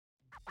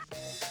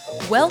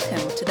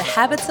Welcome to the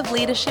Habits of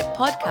Leadership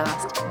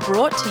podcast,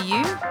 brought to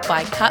you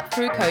by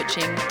Cut-Through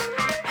Coaching,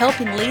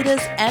 helping leaders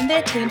and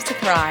their teams to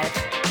thrive,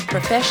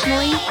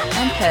 professionally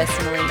and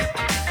personally.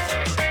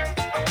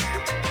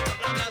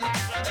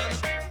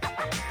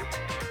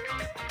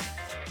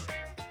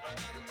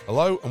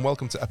 Hello and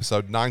welcome to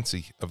episode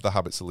 90 of the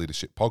Habits of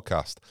Leadership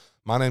podcast.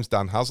 My name's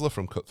Dan Hasler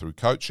from Cut-Through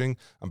Coaching,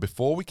 and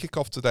before we kick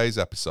off today's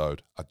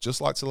episode, I'd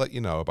just like to let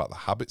you know about the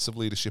Habits of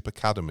Leadership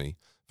Academy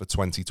for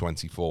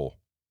 2024.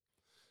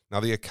 Now,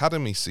 the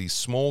Academy sees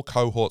small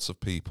cohorts of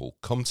people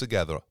come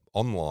together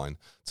online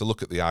to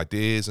look at the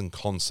ideas and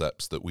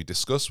concepts that we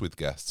discuss with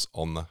guests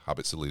on the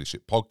Habits of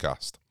Leadership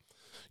podcast.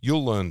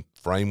 You'll learn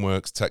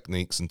frameworks,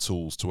 techniques, and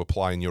tools to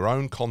apply in your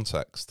own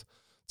context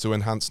to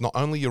enhance not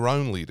only your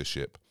own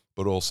leadership,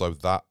 but also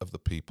that of the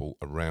people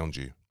around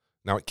you.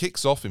 Now, it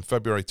kicks off in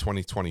February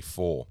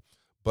 2024,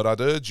 but I'd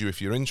urge you, if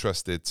you're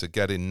interested, to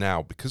get in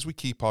now. Because we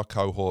keep our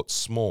cohorts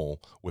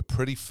small, we're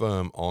pretty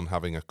firm on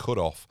having a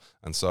cut-off,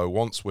 and so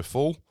once we're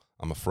full,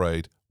 I'm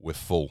afraid we're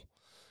full.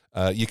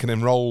 You can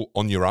enroll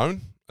on your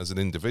own as an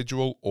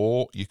individual,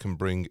 or you can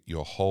bring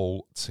your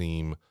whole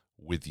team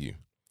with you.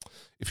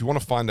 If you want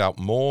to find out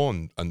more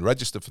and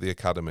register for the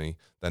Academy,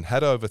 then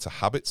head over to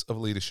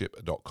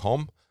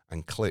habitsofleadership.com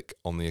and click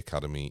on the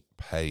Academy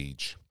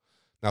page.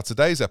 Now,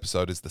 today's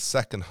episode is the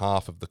second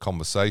half of the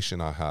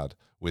conversation I had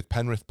with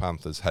Penrith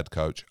Panthers head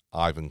coach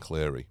Ivan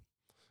Cleary.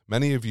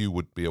 Many of you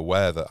would be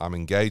aware that I'm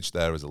engaged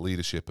there as a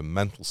leadership and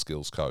mental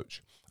skills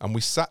coach, and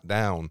we sat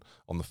down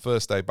on the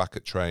first day back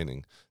at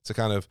training to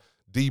kind of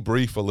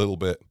debrief a little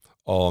bit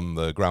on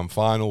the grand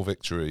final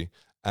victory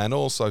and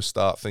also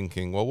start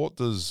thinking, well, what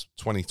does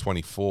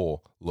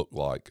 2024 look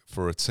like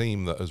for a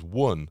team that has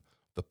won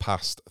the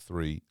past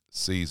 3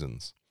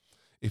 seasons?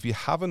 If you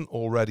haven't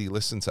already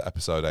listened to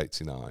episode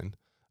 89,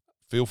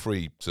 feel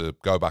free to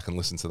go back and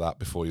listen to that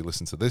before you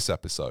listen to this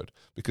episode,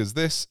 because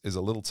this is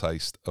a little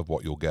taste of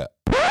what you'll get.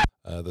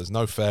 There's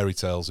no fairy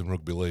tales in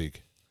rugby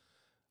league.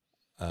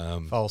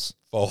 False.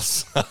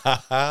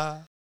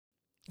 I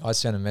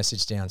sent a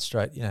message down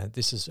straight,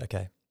 this is,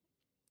 okay,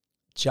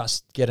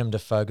 just get them to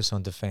focus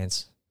on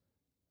defence.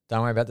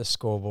 Don't worry about the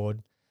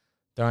scoreboard.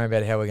 Don't worry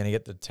about how we're going to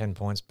get the 10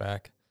 points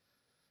back.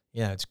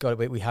 It's got to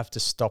be, we have to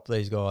stop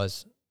these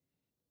guys,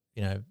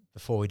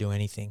 before we do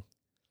anything.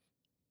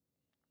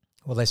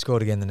 Well, they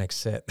scored again the next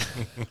set.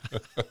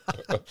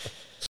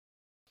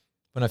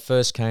 When I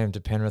first came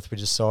to Penrith, we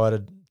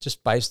decided,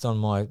 just based on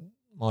my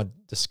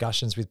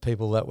discussions with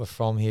people that were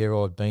from here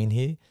or had been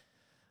here,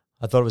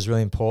 I thought it was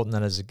really important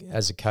that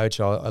as a coach,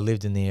 I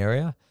lived in the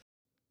area.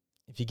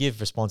 If you give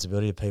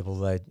responsibility to people,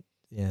 they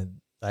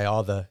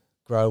either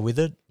grow with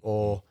it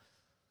or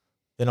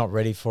they're not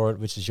ready for it,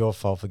 which is your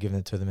fault for giving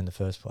it to them in the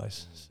first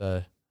place.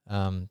 So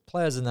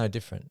players are no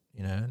different.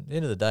 At the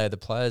end of the day, the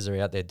players are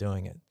out there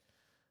doing it.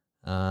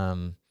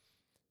 And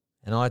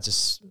I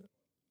just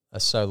are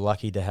so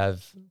lucky to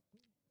have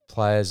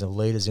players and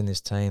leaders in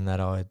this team that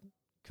I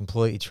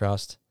completely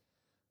trust.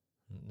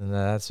 And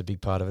that's a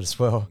big part of it as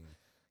well.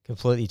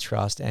 Completely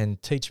trust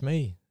and teach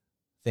me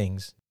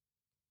things.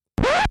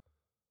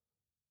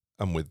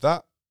 And with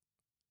that,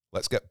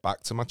 let's get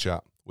back to my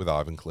chat with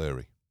Ivan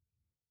Cleary.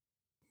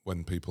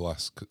 When people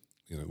ask,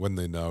 when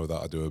they know that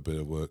I do a bit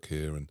of work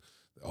here and,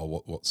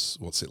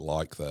 what's it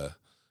like there,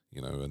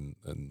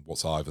 and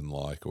what's Ivan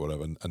like or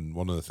whatever. And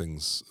one of the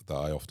things that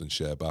I often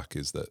share back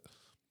is that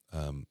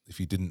if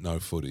you didn't know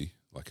footy,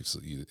 like if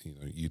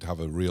you'd have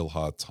a real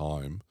hard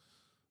time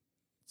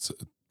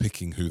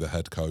picking who the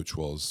head coach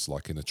was,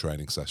 like in a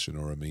training session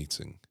or a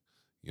meeting,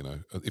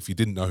 if you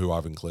didn't know who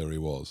Ivan Cleary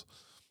was.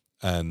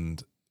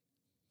 And,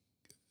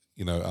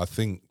 I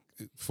think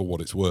for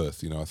what it's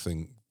worth, I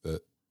think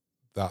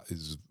that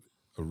is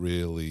a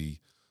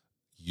really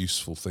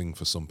useful thing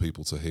for some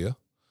people to hear,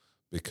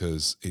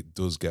 because it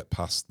does get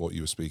past what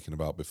you were speaking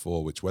about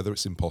before, which whether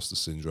it's imposter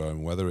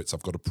syndrome, whether it's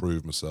I've got to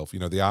prove myself,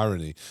 the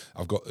irony,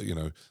 I've got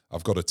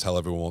to tell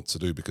everyone what to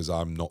do because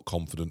I'm not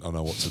confident I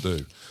know what to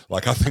do.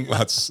 Like, I think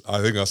that's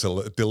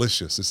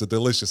delicious. It's a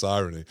delicious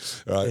irony,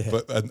 right? Yeah.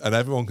 But and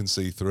everyone can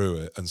see through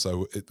it, and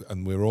so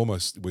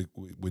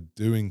we're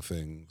doing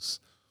things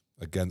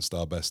against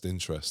our best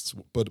interests.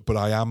 But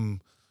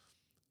I'm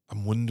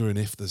wondering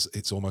if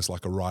it's almost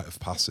like a rite of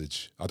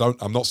passage.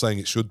 I'm not saying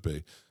it should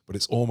be, but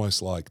it's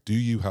almost like, do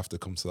you have to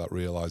come to that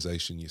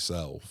realization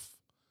yourself,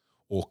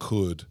 or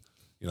could,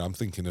 I'm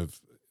thinking of,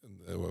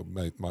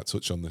 might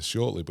touch on this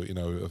shortly, but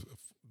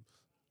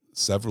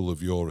several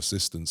of your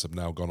assistants have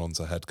now gone on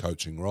to head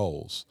coaching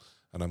roles,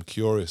 and I'm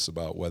curious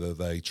about whether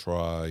they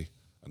try,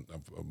 and I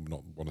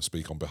not want to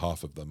speak on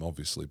behalf of them,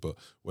 obviously, but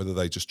whether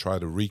they just try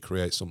to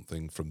recreate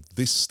something from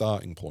this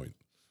starting point,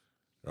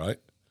 right?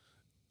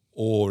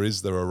 Or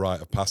is there a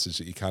rite of passage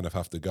that you kind of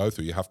have to go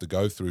through? You have to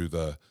go through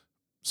the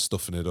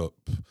stuffing it up,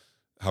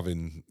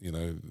 having,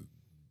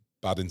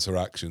 bad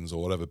interactions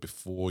or whatever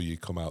before you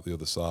come out the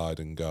other side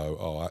and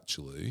go,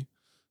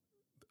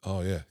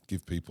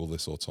 give people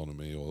this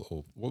autonomy,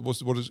 or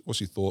what's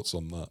your thoughts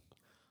on that?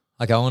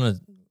 Okay, I want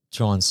to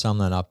try and sum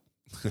that up.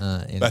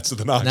 Better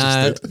than I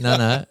just did.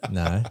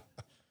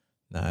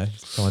 No,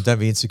 come on, don't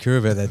be insecure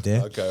about that,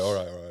 Dan. Okay, all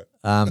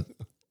right.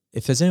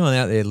 If there's anyone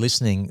out there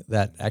listening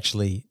that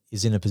actually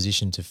is in a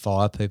position to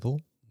fire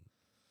people,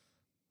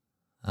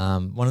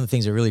 one of the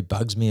things that really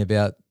bugs me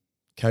about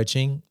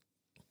coaching,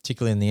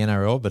 particularly in the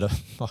NRL, but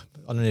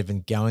I'm not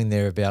even going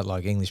there about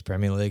like English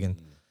Premier League and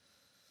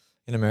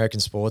in American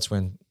sports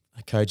when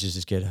coaches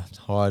just get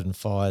hired and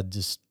fired,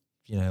 just,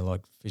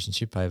 like fish and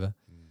chip paper,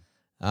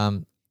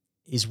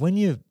 is when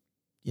you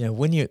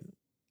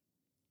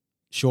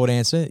short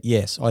answer,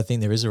 yes, I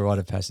think there is a rite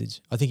of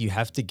passage. I think you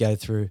have to go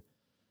through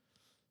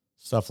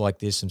stuff like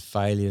this and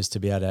failures to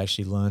be able to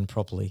actually learn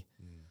properly.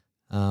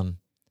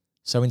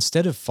 So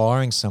instead of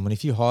firing someone,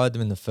 if you hired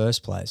them in the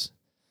first place,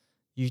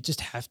 you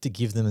just have to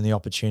give them the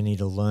opportunity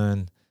to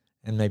learn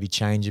and maybe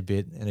change a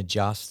bit and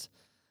adjust.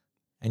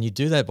 And you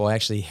do that by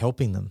actually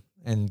helping them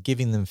and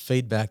giving them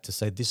feedback to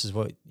say, this is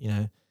what,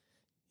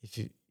 if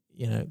you,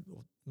 it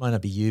might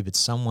not be you, but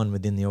someone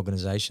within the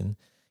organization,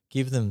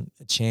 give them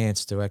a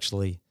chance to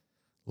actually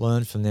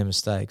learn from their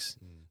mistakes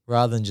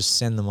rather than just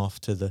send them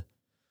off to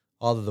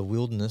either the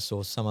wilderness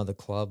or some other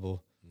club or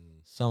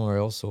somewhere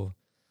else. Or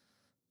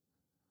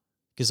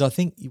because I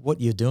think what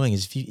you're doing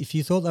is if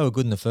you thought they were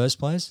good in the first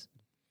place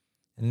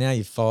and now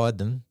you've fired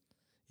them,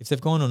 if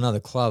they've gone to another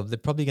club, they're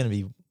probably going to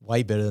be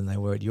way better than they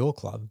were at your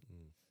club.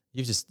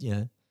 You've just,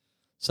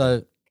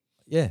 so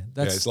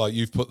that's it's like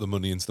you've put the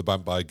money into the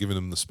bank by giving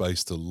them the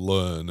space to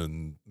learn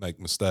and make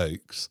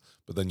mistakes,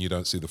 but then you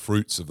don't see the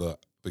fruits of that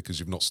because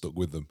you've not stuck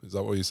with them. Is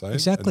that what you're saying?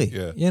 Exactly.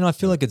 And I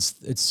feel like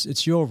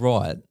it's your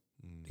right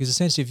because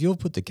essentially if you'll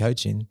put the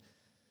coach in,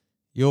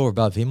 you're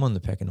above him on the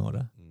pecking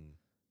order,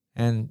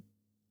 and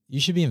you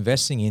should be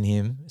investing in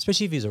him,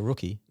 especially if he's a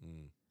rookie.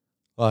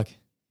 Like,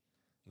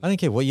 I don't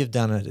care what you've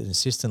done at an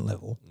assistant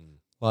level.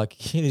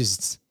 Like, it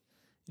is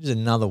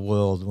another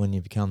world when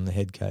you become the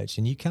head coach,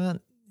 and you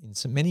can't, in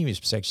so many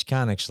respects, you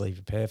can't actually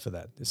prepare for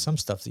that. There's some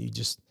stuff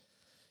that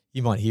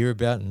you might hear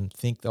about and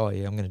think, oh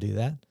yeah, I'm going to do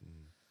that.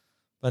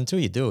 But until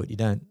you do it, you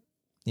don't,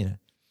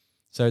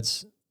 So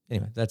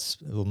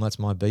that's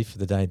my beef for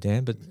the day,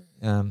 Dan. But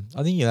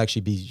I think you'll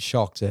actually be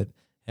shocked at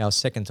our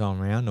second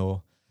time around,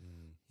 or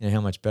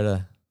how much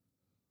better,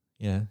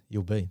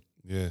 you'll be.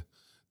 Yeah.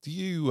 Do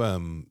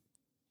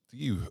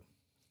you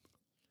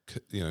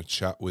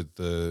chat with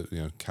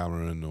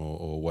Cameron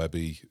or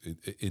Webby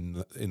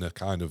in a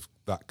kind of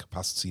that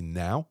capacity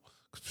now?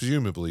 'Cause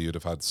presumably you'd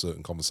have had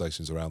certain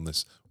conversations around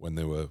this when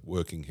they were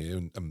working here,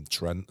 and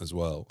Trent as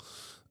well.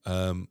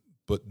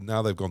 But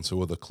now they've gone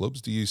to other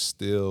clubs. Do you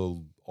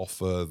still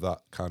offer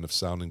that kind of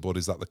sounding board?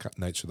 Is that the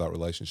nature of that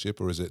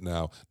relationship, or is it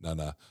now?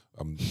 No,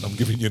 I'm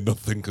giving you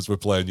nothing because we're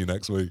playing you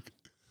next week.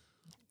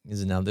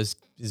 This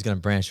is going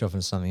to branch off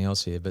into something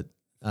else here, but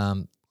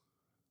I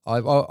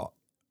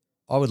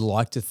would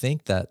like to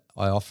think that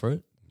I offer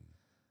it.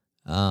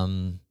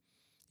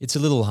 It's a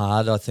little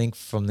hard, I think,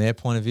 from their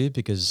point of view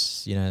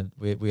because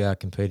we are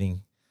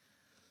competing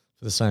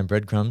for the same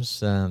breadcrumbs.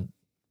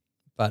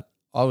 But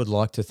I would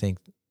like to think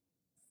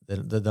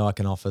that I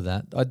can offer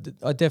that.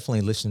 I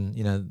definitely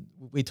listen.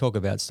 We talk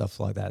about stuff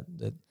like that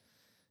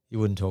you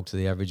wouldn't talk to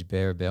the average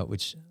bear about,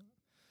 which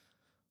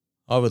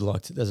I would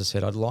like to. As I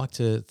said, I'd like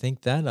to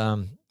think that.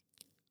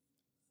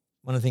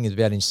 One of the things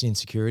about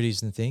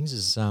insecurities and things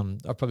is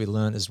I've probably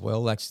learned as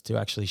well to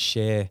actually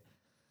share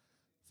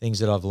things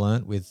that I've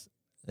learned with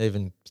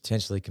even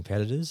potentially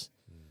competitors.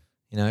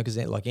 Because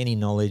like any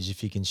knowledge,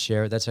 if you can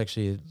share it,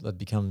 that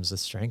becomes a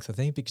strength, I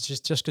think, because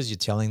just because you're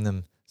telling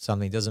them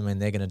something doesn't mean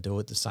they're going to do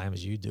it the same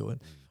as you do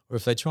it. Or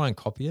if they try and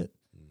copy it,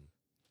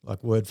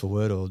 like word for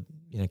word or,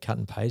 cut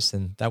and paste,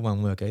 then that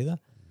won't work either.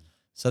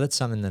 So that's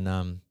something that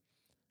I'm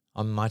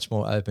much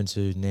more open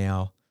to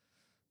now.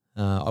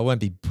 I won't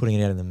be putting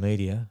it out in the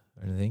media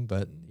or anything,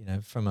 but,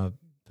 from a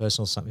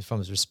personal something, if I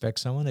respect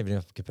someone, even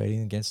if I'm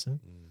competing against them,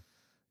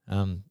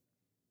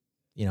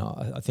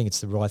 I think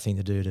it's the right thing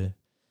to do to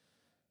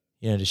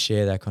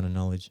share that kind of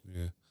knowledge.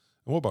 Yeah. And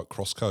what about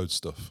cross-code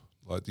stuff?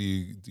 Like, do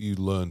you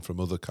learn from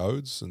other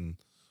codes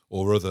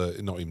or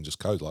other, not even just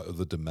code, like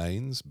other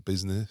domains,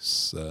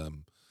 business,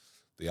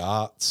 the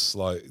arts,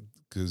 like,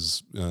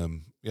 because,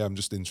 I'm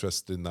just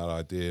interested in that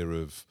idea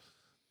of,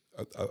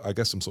 I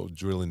guess I'm sort of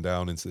drilling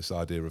down into this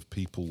idea of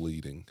people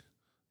leading.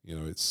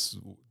 Do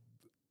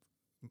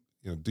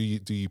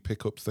you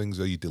pick up things?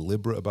 Are you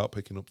deliberate about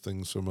picking up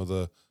things from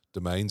other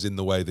domains in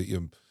the way that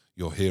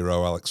your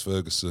hero Alex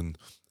Ferguson,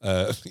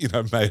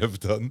 may have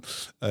done?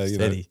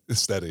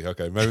 Steady.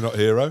 Okay, maybe not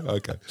hero.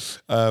 Okay,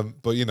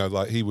 but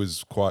like he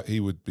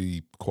would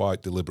be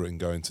quite deliberate in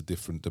going to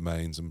different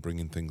domains and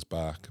bringing things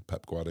back.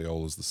 Pep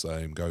Guardiola's the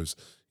same. Goes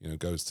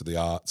to the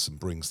arts and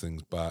brings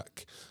things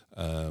back.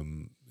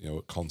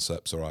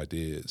 Concepts or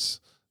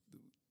ideas.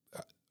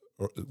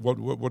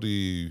 What do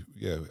you?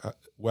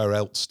 Where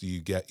else do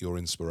you get your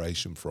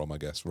inspiration from? I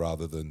guess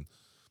rather than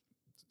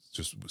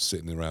just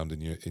sitting around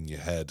in your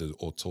head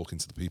or talking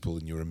to the people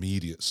in your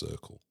immediate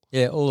circle.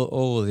 Yeah,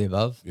 all of the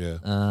above. Yeah,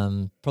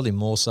 probably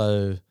more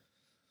so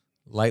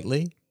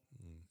lately.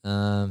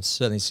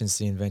 Certainly since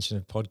the invention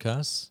of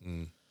podcasts,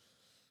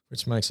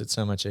 which makes it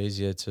so much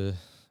easier to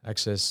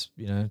access,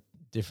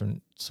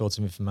 different sorts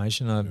of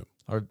information. Yep.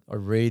 I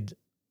read.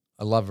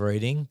 I love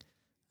reading.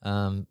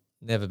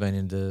 Never been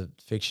into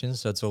fiction,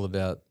 so it's all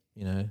about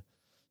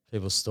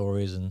people's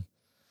stories and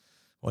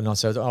whatnot.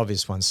 So the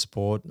obvious one's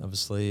sport,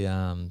 obviously.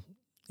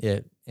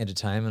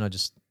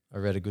 Entertainment. I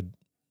read a good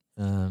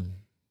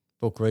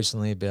book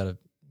recently about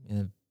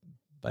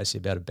basically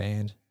about a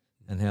band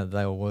and how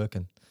they all work,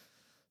 and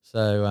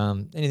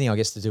so anything I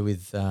guess to do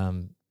with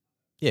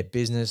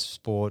business,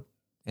 sport,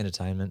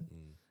 entertainment,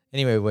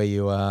 anywhere where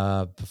you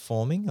are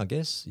performing, I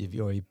guess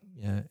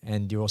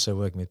and you're also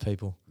working with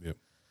people. Yep.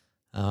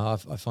 I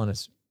find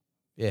it's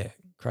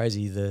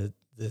crazy the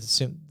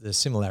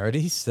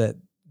similarities that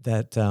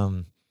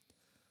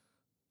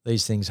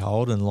these things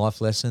hold, and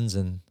life lessons,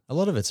 and a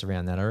lot of it's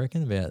around that, I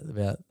reckon,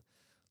 about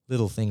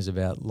little things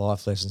about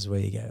life lessons where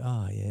you go,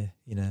 oh yeah,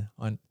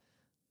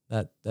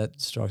 that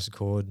strikes a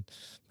chord.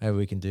 Maybe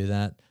we can do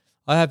that.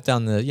 I have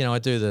done I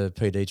do the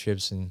PD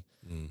trips, and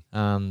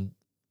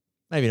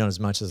maybe not as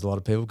much as a lot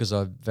of people because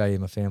I value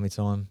my family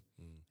time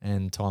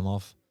and time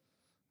off.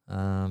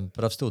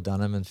 But I've still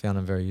done them and found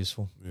them very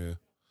useful. Yeah.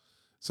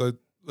 So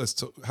let's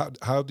talk.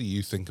 How do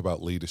you think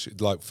about leadership?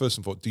 Like, first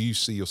and foremost, do you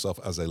see yourself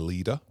as a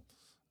leader?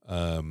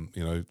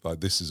 Like,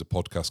 this is a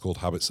podcast called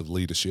Habits of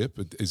Leadership.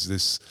 Is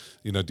this,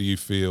 do you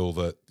feel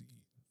that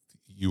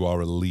you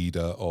are a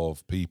leader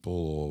of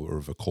people or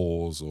of a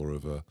cause or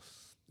of a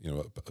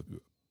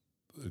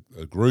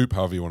group,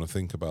 however you want to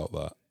think about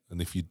that?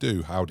 And if you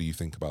do, how do you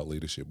think about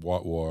leadership?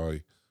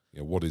 Why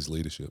what is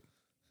leadership?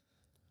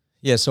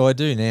 Yeah, so I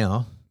do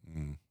now.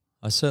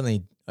 I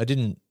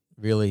didn't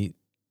really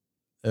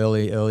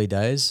early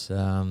days.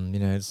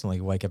 It's not like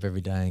you wake up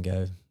every day and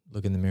go,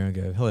 look in the mirror and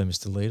go, hello,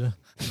 Mr. Leader.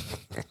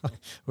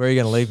 Where are you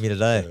going to leave me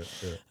today?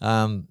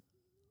 Yeah.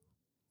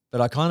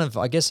 But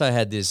I guess I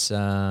had this,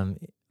 I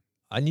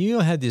knew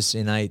I had this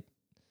innate,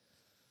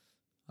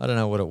 I don't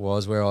know what it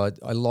was, where I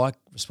like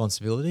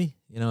responsibility.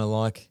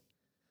 I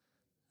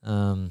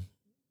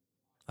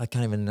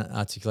can't even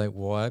articulate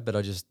why, but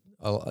I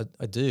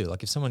do.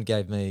 Like, if someone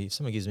gives me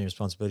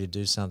responsibility to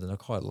do something, I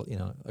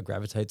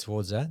gravitate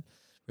towards that.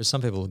 Whereas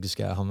some people will just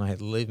go, oh mate,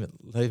 leave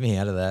me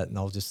out of that, and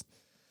I'll just,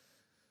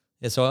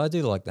 so I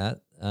do like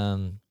that.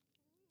 I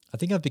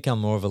think I've become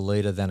more of a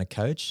leader than a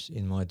coach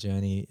in my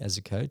journey as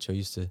a coach. I'll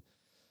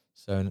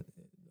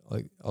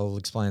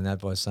explain that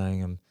by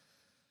saying I'm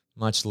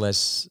much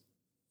less,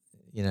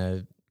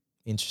 not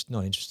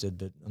interested,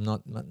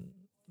 but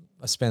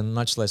I spend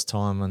much less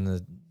time on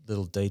the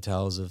little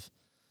details of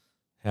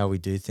how we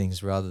do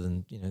things rather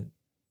than,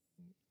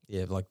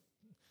 like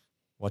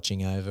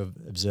watching over,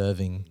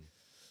 observing,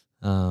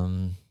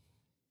 on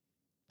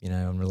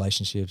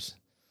relationships.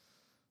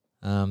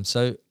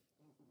 So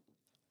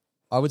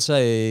I would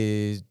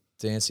say,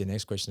 to answer your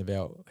next question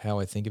about how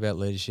I think about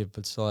leadership,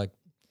 it's like, at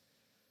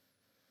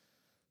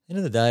the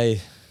end of the day,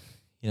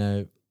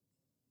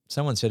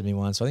 someone said to me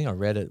once, I think I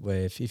read it,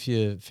 where if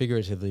you're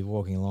figuratively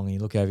walking along and you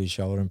look over your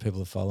shoulder and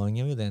people are following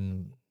you,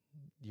 then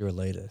you're a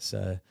leader.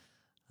 So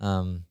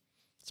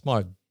it's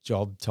my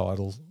job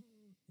title,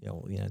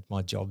 it's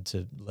my job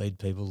to lead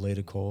people, lead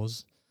a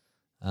cause.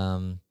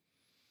 I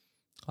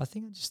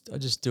think I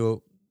just do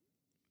it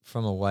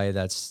from a way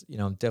that's,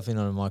 I'm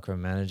definitely not a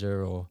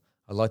micromanager, or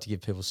I like to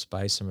give people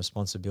space and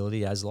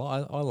responsibility I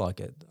like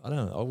it.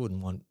 I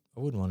wouldn't want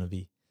to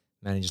be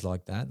managed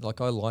like that. Like,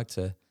 I like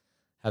to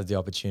have the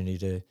opportunity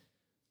to,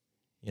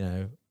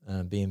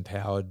 be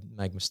empowered,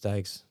 make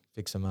mistakes,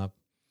 fix them up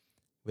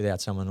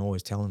without someone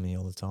always telling me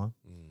all the time.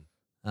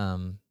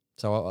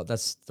 So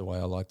that's the way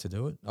I like to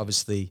do it.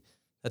 Obviously,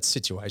 that's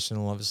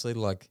situational. Obviously,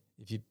 like,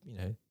 if you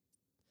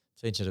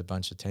teach a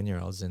bunch of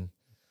 10-year-olds, then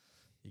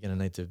you're going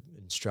to need to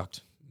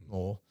instruct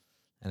more.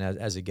 And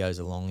as it goes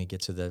along, you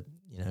get to the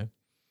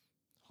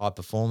high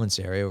performance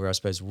area where I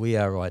suppose we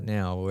are right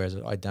now. Whereas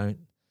I don't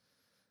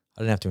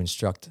have to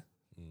instruct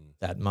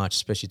that much,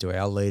 especially to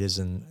our leaders,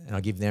 and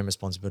I give them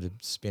responsibility to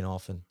spin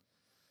off. And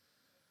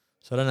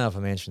so I don't know if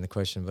I'm answering the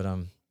question, but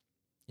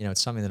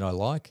it's something that I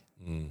like.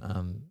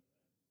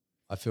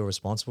 I feel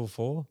responsible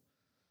for,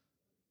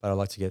 but I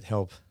like to get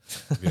help.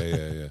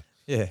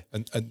 Yeah.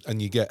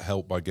 And you get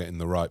help by getting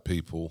the right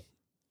people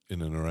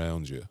in and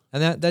around you.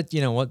 And that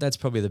that's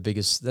probably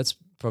that's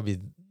probably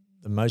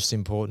the most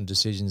important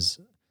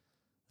decisions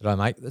that I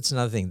make. That's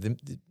another thing.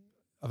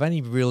 I've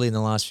only really in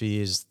the last few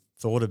years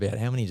thought about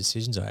how many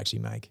decisions I actually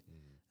make.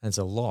 And it's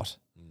a lot.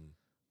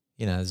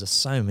 There's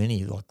just so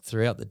many, like,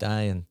 throughout the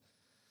day, and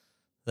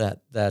that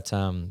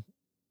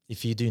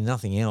if you do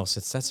nothing else,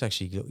 that's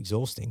actually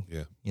exhausting.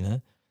 Yeah.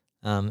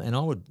 And I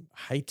would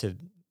hate to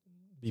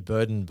be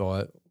burdened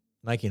by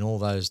making all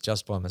those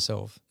just by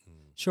myself.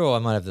 Sure, I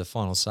might have the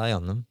final say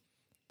on them,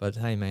 but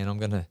hey, man, I'm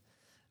gonna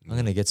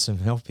get some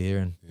help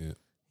here,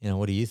 and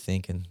what do you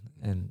think? And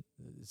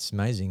it's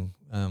amazing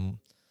how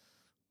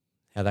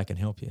that can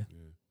help you. Yeah.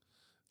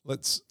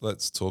 Let's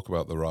talk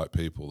about the right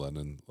people then,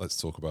 and let's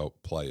talk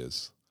about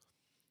players.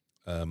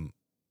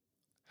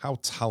 How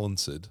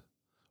talented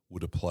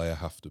would a player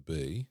have to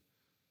be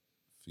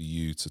for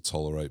you to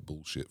tolerate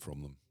bullshit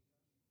from them?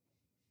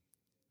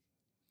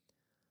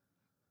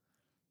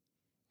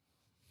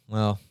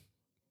 Well,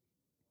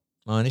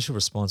 my initial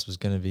response was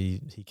going to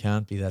be, he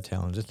can't be that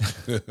talented.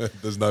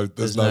 There's no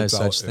such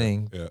talent.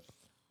 thing. Yeah.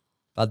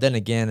 But then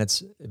again,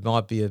 it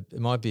might be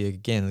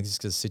again, it's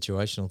just a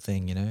situational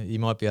thing. You know, you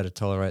might be able to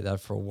tolerate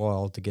that for a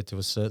while to get to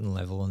a certain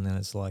level, and then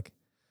it's like,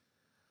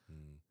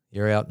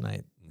 you're out,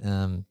 mate.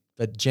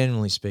 But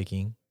generally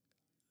speaking,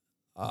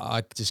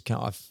 I just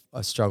can't.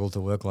 I struggle to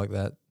work like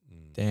that,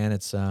 Dan.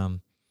 It's I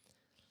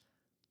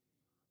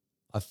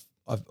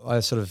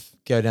sort of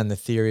go down the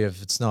theory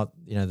of, it's not,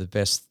 you know, the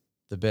best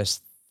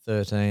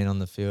 13 on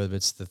the field, but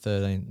it's the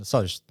 13.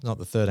 Sorry, it's not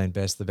the 13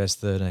 best, the best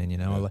 13. You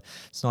know,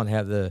 it's not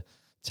how the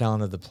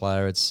talent of the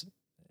player, it's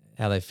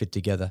how they fit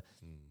together.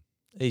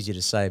 Easy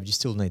to say, but you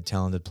still need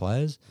talented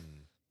players.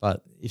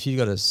 But if you've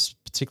got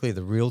particularly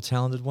the real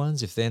talented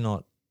ones, if they're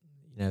not,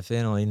 you know, if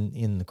they're not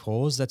in the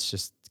cause, that's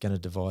just going to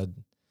divide.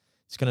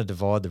 It's going to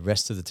divide the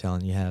rest of the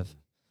talent you have.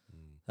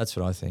 That's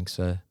what I think.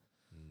 So,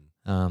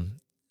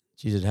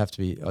 it'd have to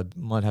be. I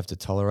might have to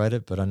tolerate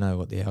it, but I know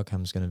what the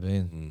outcome's going to be,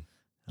 and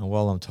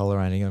while I'm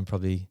tolerating it, I'm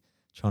probably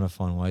trying to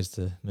find ways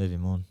to move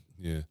him on.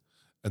 Yeah.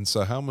 And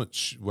so, how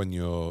much, when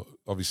you're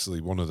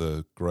obviously one of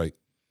the great,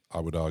 I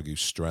would argue,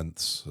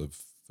 strengths of,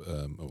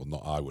 well,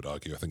 not I would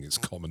argue, I think it's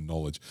common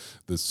knowledge,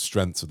 the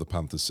strengths of the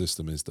Panthers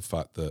system is the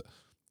fact that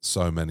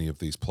so many of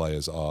these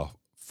players are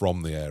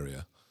from the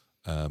area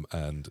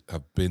and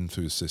have been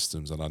through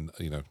systems. And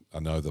I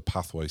know the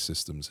pathway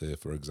systems here,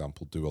 for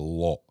example, do a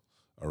lot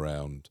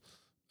around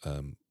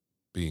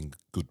being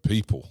good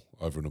people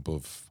over and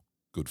above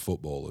good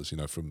footballers, you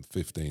know, from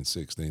 15,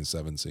 16,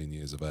 17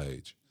 years of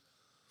age.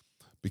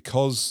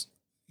 Because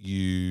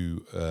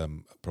you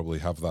probably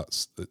have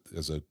that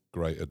as a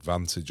great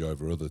advantage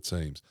over other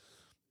teams,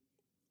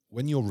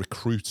 when you're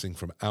recruiting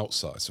from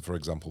outside, so for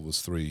example,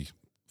 there's 3,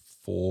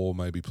 4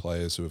 maybe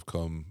players who have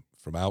come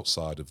from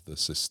outside of the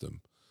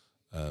system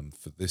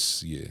for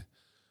this year.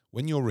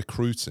 When you're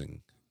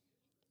recruiting,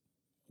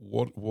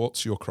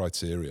 what's your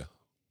criteria?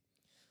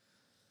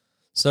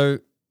 So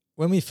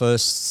when we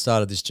first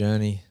started this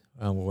journey,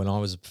 when I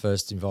was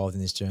first involved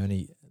in this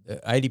journey,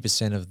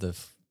 80% of the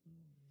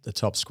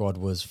top squad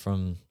was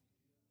from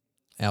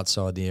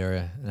outside the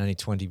area, and only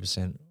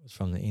 20% was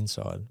from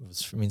inside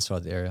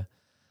the area.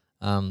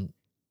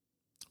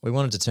 We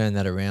wanted to turn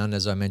that around,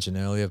 as I mentioned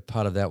earlier.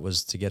 Part of that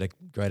was to get a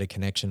greater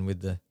connection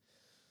with the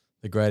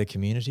greater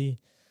community.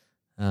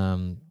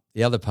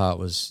 The other part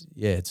was,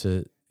 it's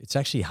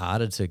actually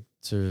harder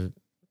it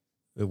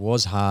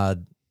was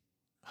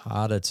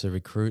harder to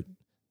recruit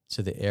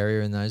to the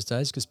area in those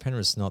days, because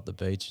Penrith's not the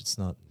beach. It's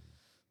not,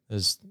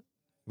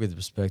 with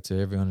respect to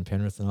everyone in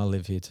Penrith, and I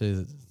live here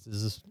too,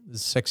 there's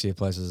sexier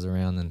places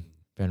around than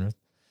Penrith,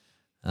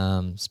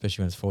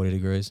 especially when it's 40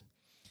 degrees.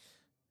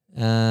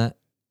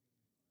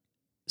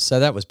 So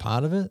that was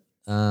part of it,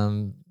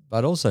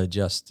 but also,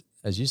 just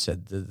as you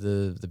said,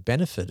 the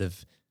benefit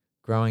of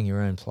growing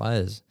your own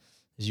players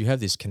is you have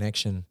this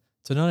connection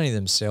to not only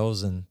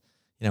themselves and,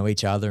 you know,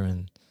 each other,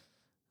 and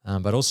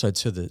but also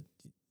to the,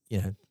 you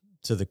know,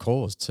 to the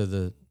cause, to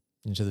the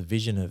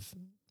vision of,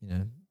 you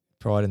know,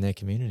 pride in their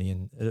community.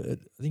 And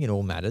I think it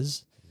all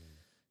matters.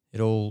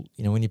 It all,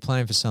 you know, when you're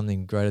playing for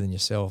something greater than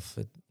yourself,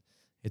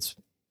 it's,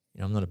 you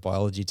know, I'm not a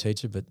biology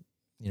teacher, but,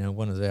 you know,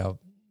 one of our,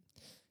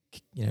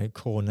 you know,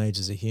 core needs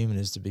as a human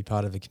is to be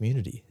part of a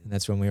community, and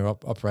that's when we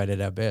operate at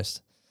our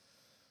best.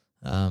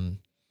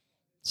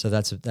 So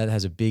that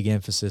has a big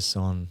emphasis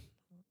on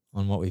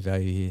what we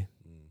value here.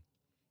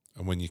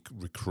 And when you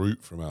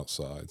recruit from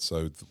outside,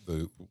 so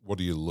what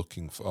are you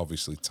looking for?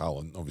 Obviously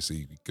talent, obviously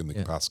you can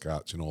pass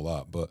catch and all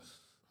that, but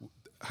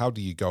how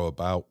do you go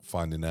about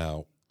finding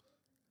out?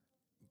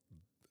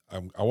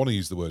 I want to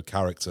use the word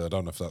character. I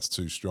don't know if that's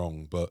too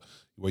strong, but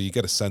where you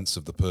get a sense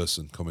of the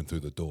person coming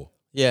through the door.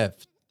 Yeah,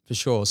 for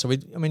sure. So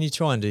you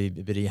try and do a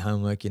bit of your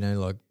homework, you know,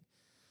 like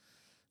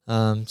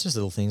just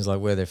little things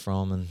like where they're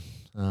from,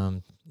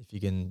 and if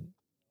you can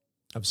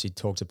obviously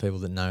talk to people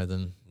that know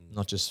them,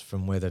 not just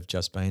from where they've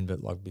just been,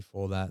 but like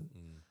before that.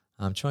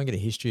 Try and get a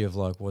history of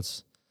like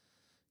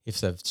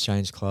if they've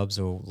changed clubs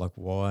or like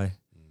why.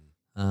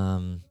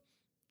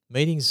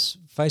 Meetings,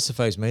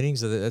 face-to-face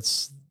meetings,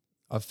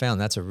 I've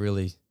found that's a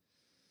really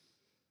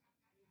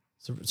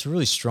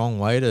strong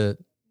way to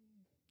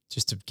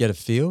get a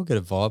feel, get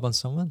a vibe on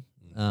someone,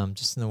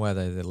 just in the way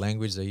the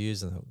language they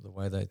use and the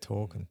way they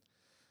talk, and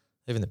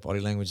even the body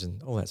language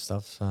and all that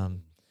stuff.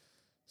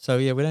 So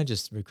yeah, we don't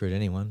just recruit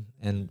anyone,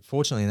 and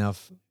fortunately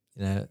enough,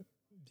 you know,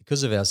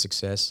 because of our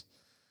success,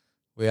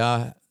 we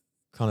are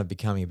kind of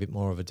becoming a bit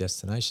more of a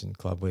destination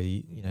club where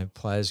you know,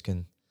 players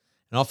can,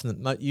 and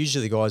often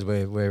usually the guys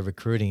we're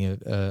recruiting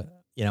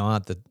you know,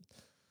 aren't the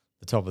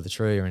top of the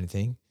tree or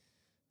anything.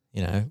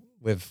 You know,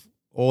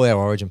 all our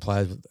Origin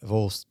players have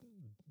all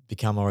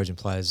become Origin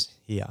players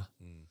here,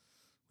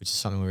 which is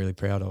something we're really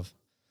proud of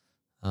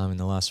in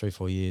the last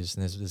 3-4 years,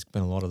 and there's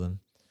been a lot of them.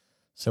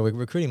 So we're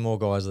recruiting more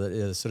guys that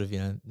are sort of, you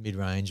know,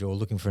 mid-range or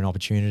looking for an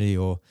opportunity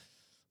or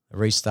a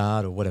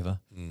restart or whatever.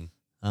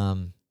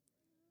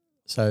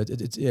 So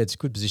it's a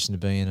good position to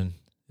be in, and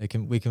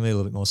we can be a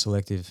little bit more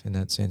selective in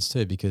that sense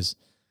too, because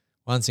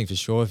one thing for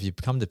sure, if you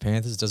come to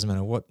Panthers, it doesn't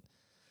matter what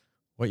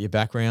your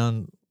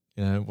background,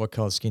 what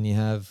colour skin you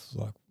have,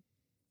 like,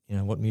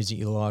 what music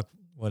you like,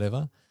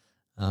 whatever.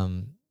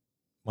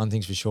 One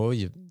thing's for sure,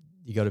 you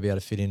got to be able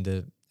to fit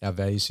into our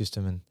value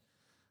system,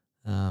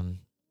 and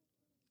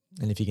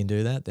if you can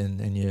do that, then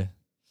and you're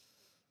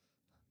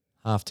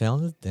half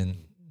talented, then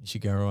you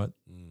should go right.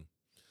 Mm.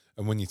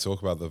 And when you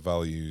talk about the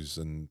values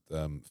and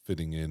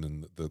fitting in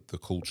and the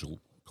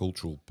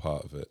cultural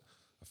part of it,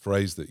 a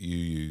phrase that you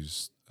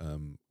use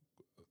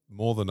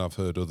more than I've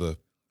heard other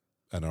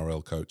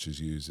NRL coaches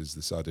use is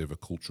this idea of a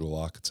cultural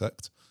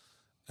architect.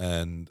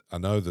 And I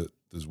know that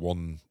there's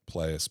one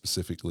player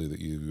specifically that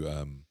you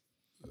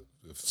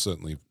have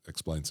certainly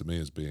explained to me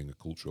as being a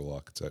cultural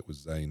architect, was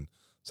Zane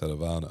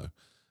Sedovano.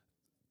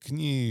 Can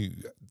you,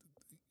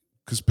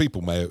 because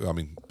people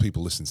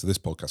listening to this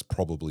podcast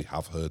probably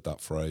have heard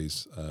that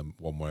phrase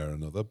one way or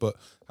another, but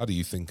how do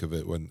you think of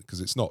it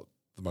because it's not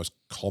the most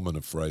common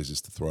of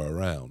phrases to throw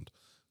around.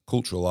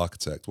 Cultural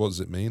architect, what does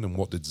it mean, and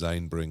what did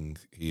Zane bring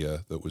here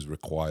that was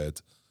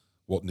required?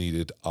 What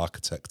needed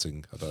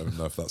architecting? I don't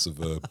know if that's a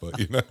verb, but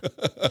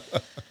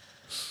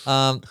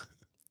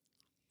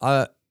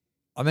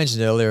I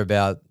mentioned earlier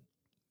about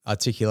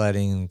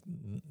articulating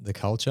the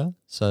culture.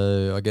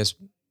 So I guess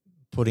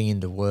putting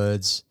into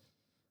words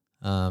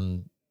how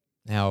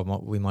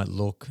we might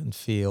look and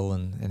feel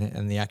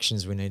and the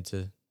actions we need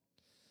to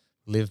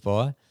live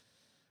by.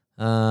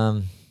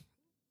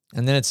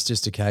 And then it's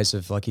just a case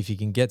of, like, if you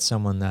can get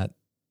someone that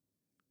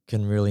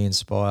can really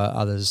inspire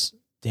others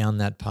down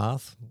that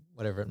path,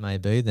 whatever it may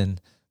be, then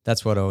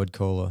that's what I would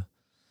call a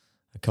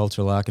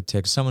cultural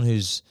architect, someone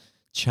who's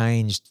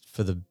changed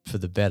for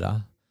the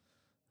better,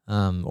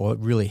 or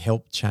really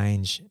helped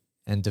change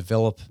and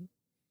develop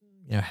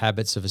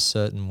habits of a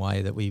certain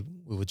way that we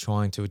were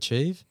trying to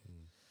achieve.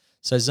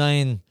 So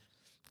Zane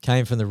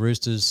came from the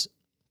Roosters.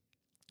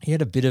 He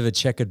had a bit of a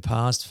checkered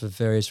past for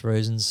various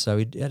reasons. So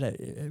he had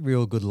a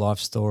real good life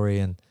story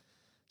and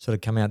sort of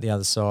come out the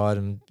other side.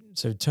 And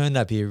so he turned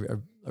up here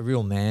a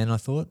real man, I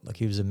thought. Like,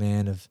 he was a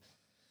man of,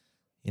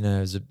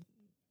 was a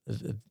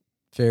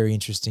very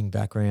interesting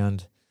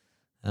background,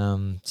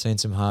 seen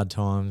some hard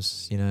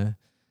times,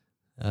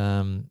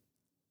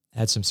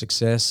 had some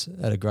success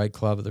at a great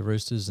club at the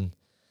Roosters, and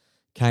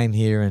came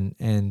here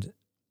and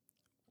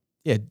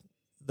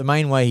the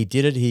main way he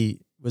did it,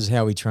 was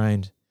how he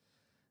trained.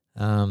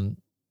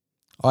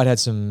 I'd had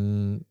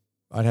some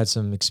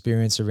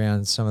experience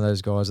around some of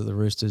those guys at the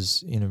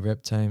Roosters in a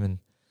rep team, and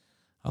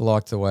I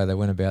liked the way they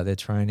went about their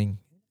training.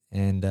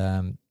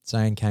 And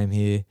Zane came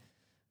here.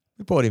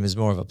 We brought him as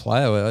more of a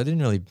player. I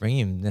didn't really bring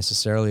him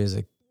necessarily as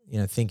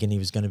thinking he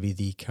was going to be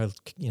the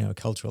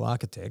cultural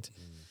architect.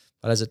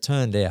 But as it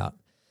turned out,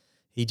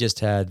 we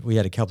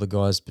had a couple of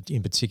guys, but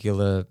in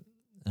particular,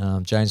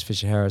 James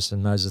Fisher-Harris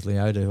and Moses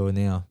Leota, who are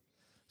now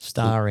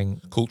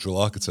starring cultural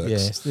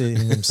architects,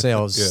 in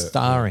themselves,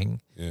 starring.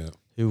 Yeah.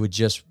 Who were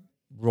just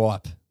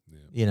ripe,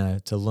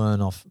 to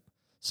learn off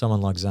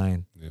someone like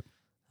Zane. Yep.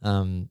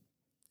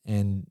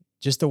 And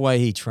just the way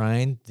he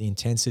trained, the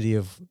intensity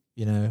of,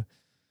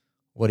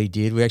 what he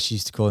did. We actually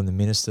used to call him the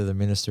minister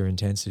of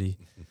intensity.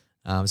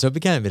 So it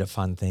became a bit of a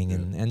fun thing.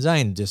 Yeah. And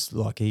Zane just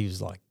he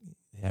was like,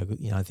 how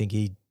good, I think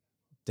he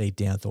deep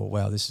down thought,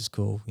 wow, this is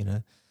cool,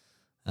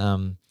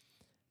 And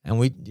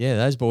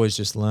those boys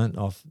just learnt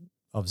off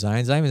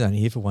Zane. Zane was only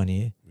here for 1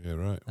 year. Yeah,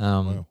 right.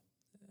 Wow.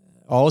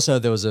 Also,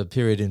 there was a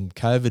period in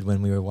COVID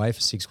when we were away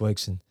for 6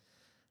 weeks,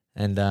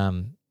 and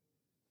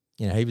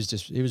he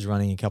was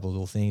running a couple of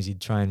little things. He'd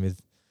train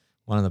with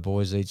one of the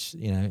boys each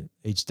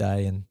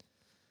day, and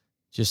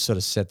just sort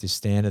of set this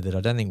standard that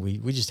I don't think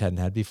we just hadn't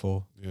had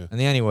before. Yeah. And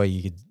the only way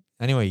you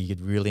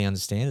could really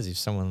understand is if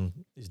someone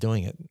is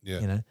doing it.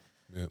 Yeah.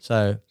 Yeah.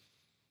 So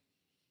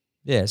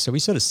so we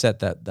sort of set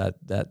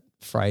that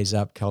phrase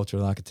up,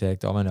 cultural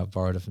architect. I mean, I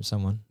borrowed it from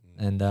someone,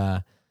 and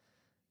I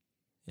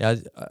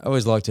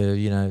always like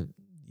to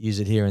use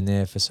it here and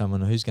there for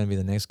someone who's going to be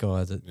the next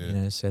guy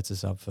that sets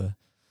us up for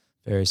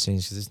various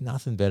things, because there's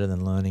nothing better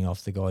than learning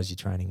off the guys you're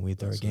training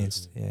with or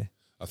against. Yeah,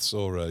 I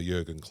saw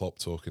Jurgen Klopp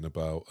talking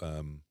about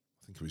I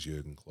think it was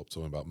Jurgen Klopp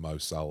talking about Mo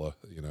Salah,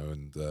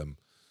 and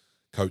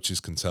coaches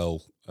can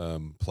tell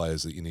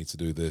players that you need to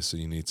do this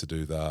and you need to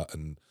do that,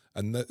 and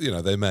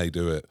they may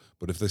do it,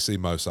 but if they see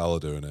Mo Salah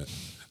doing it,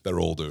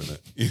 they're all doing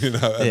it,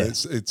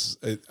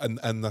 and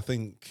and I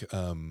think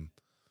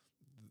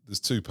there's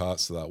two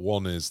parts to that.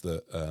 One is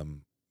that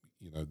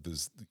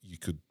you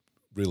could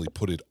really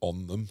put it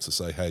on them to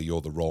say, hey,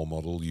 you're the role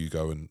model, you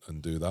go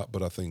and do that.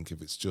 But I think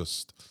if it's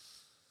just,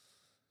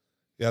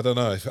 I don't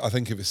know. I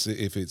think if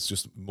it's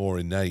just more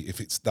innate,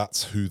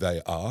 that's who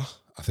they are,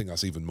 I think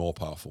that's even more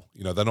powerful.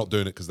 They're not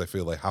doing it because they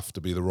feel they have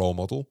to be the role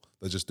model.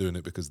 They're just doing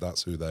it because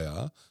that's who they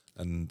are.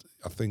 And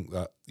I think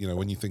that,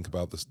 when you think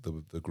about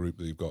the group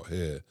that you've got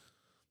here,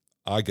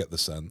 I get the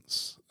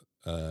sense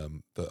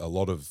that a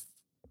lot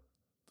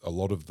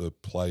of the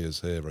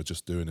players here are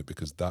just doing it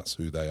because that's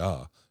who they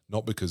are,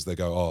 not because they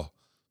go, oh,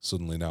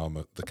 suddenly now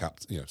I'm the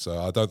captain. So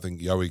I don't think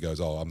Yowie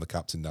goes, oh, I'm the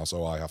captain now,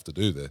 so I have to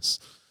do this.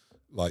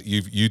 like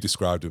you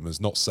described him as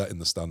not setting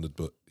the standard,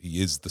 but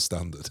he is the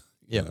standard.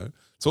 Yeah. You know?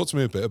 Talk to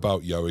me a bit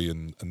about Yowie,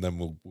 and then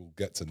we'll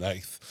get to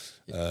Nath.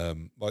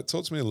 Like,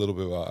 talk to me a little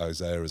bit about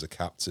Isaiah as a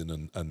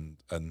captain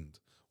and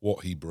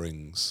what he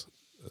brings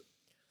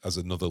as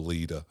another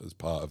leader as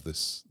part of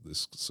this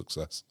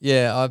success.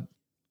 Yeah,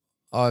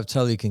 I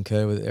totally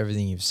concur with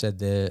everything you've said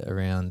there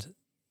around,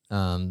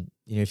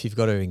 if you've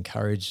got to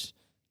encourage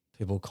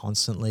people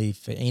constantly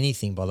for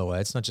anything, by the way,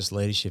 it's not just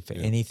leadership, for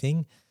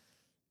anything,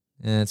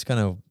 and it's going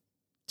to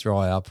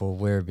dry up or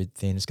wear a bit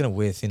thin. It's going to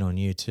wear thin on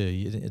you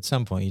too. At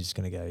some point, you're just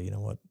going to go, you know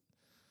what,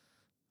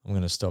 I'm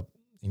going to stop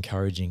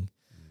encouraging.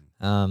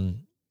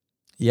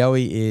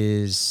 Yowie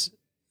is,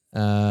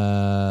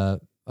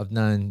 I've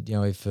known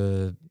Yowie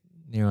for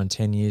near on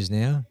 10 years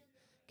now.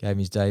 Gave him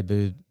his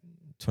debut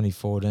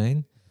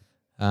 2014.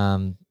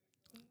 A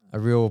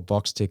real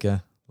box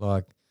ticker,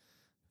 like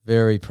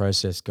very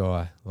processed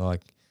guy.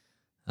 Like,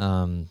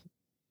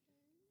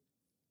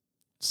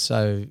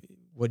 so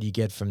what you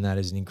get from that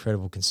is an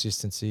incredible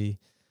consistency.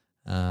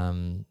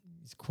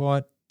 He's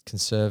quite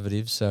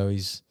conservative, so he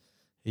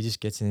just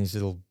gets in his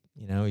little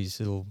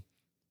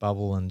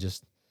bubble and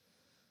just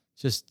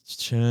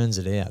churns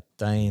it out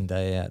day in,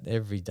 day out,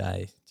 every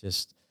day.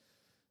 Just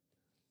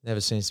never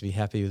seems to be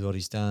happy with what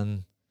he's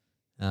done.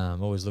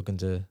 Always looking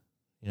to,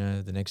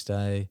 the next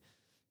day.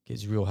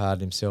 Gets real hard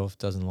on himself,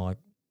 doesn't like,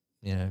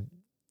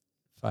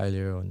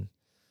 failure,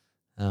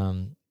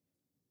 and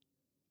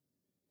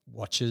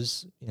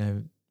watches,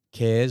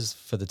 cares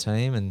for the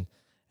team, and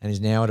he's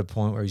now at a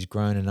point where he's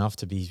grown enough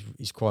to be,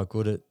 he's quite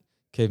good at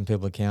keeping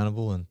people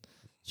accountable and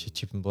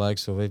chipping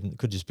blokes, or even it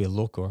could just be a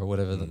look or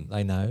whatever that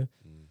they know.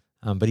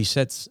 But he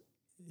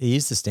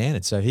is the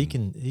standard, so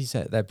he's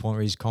at that point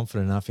where he's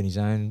confident enough in his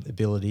own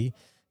ability.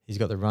 He's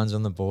got the runs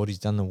on the board. He's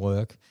done the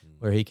work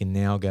where he can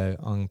now go,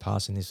 I'm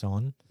passing this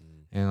on.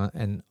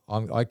 And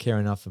I care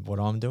enough of what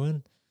I'm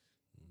doing.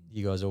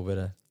 You guys all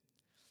better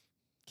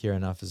care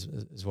enough as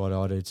what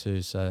I do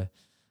too. So,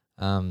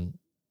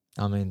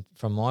 I mean,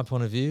 from my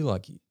point of view,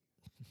 like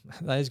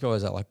those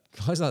guys like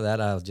that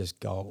are just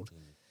gold.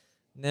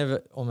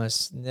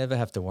 Almost never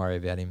have to worry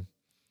about him.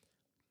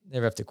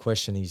 Never have to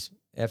question his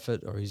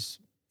effort or his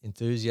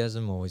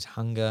enthusiasm or his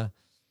hunger.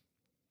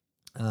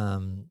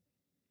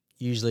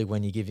 Usually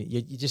when you give it,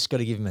 you just got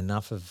to give him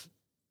enough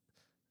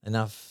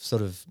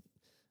sort of,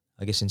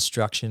 I guess,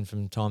 instruction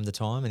from time to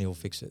time, and he'll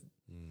fix it.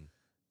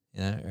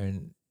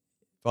 And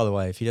by the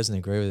way, if he doesn't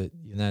agree with it,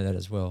 you know that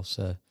as well.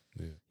 So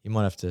you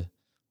might have to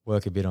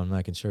work a bit on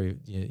making sure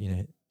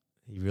he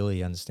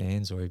really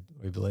understands or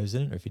he believes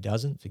in it. Or if he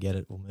doesn't, forget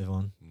it. We'll move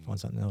on, find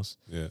something else.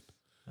 Yeah.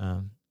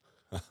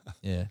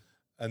 Yeah.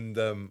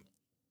 And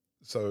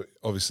so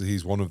obviously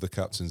he's one of the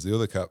captains. The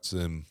other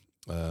captain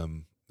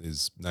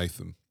is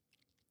Nathan,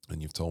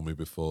 and you've told me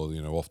before,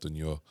 often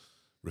you're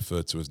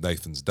referred to as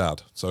Nathan's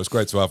dad. So it's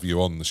great to have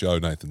you on the show,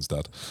 Nathan's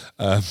dad.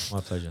 My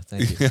pleasure.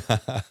 Thank you.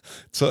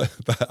 So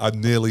I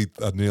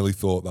nearly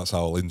thought that's how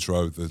I'll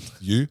intro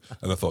you,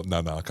 and I thought, no,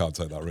 I can't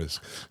take that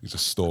risk. You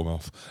just storm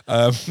off.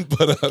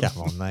 But come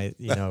on, mate.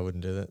 I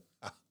wouldn't do that.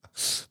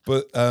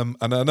 But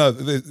and I know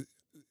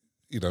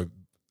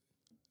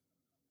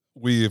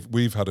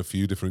we've had a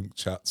few different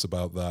chats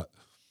about that.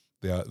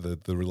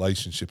 The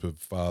relationship of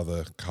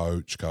father,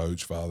 coach,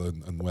 father,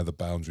 and where the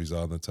boundaries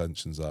are and the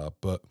tensions are.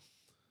 But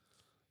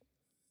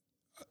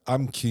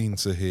I'm keen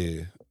to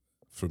hear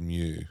from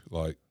you,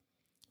 like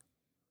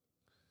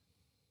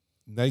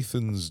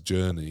Nathan's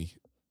journey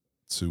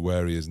to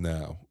where he is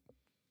now.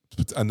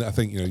 And I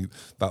think,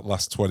 that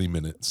last 20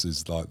 minutes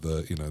is like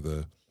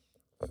the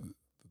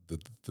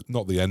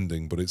not the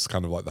ending, but it's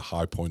kind of like the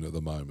high point at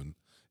the moment.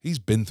 He's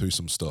been through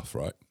some stuff,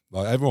 right?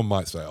 Like everyone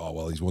might say, oh,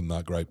 well, he's won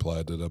that great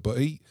player, but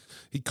he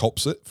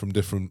cops it from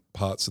different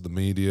parts of the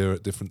media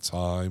at different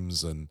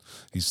times, and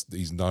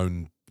he's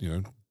known,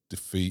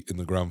 defeat in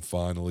the grand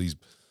final. He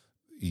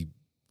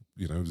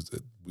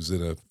was in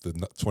the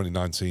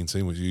 2019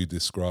 team, which you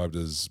described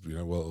as,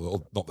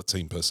 well, not the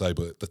team per se,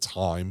 but at the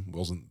time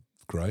wasn't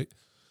great.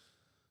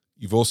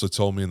 You've also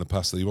told me in the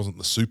past that he wasn't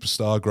the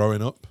superstar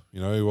growing up, he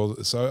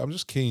was. So I'm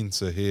just keen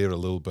to hear a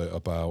little bit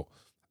about,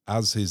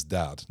 as his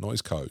dad, not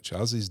his coach,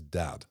 as his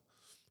dad,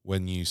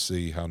 when you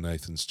see how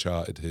Nathan's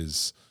charted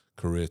his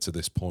career to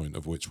this point,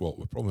 of which, we're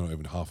probably not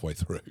even halfway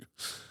through.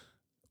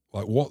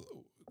 Like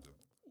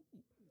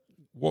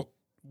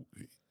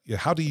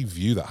how do you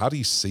view that? How do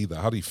you see that?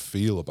 How do you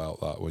feel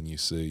about that when you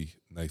see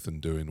Nathan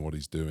doing what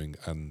he's doing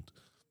and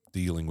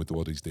dealing with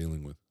what he's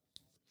dealing with?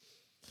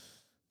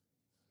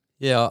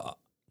 Yeah,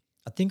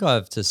 I think I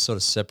have to sort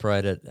of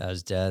separate it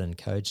as dad and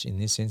coach in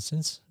this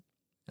instance,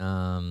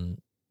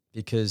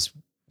 because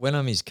when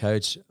I'm his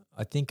coach,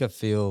 I think I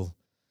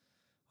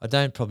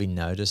don't probably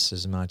notice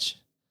as much,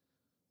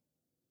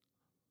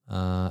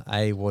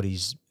 A, what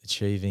he's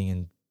achieving,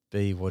 and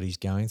B, what he's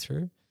going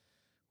through.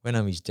 When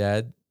I'm his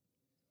dad,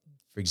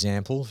 for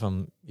example,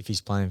 if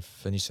he's playing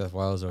for New South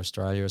Wales or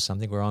Australia or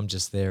something, where I'm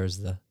just there as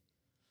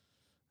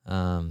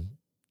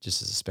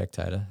just as a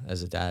spectator,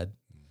 as a dad,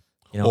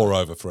 or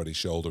over Freddie's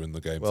shoulder in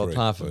the game. Well, 3.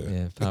 apart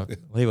from well,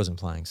 he wasn't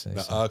playing, so,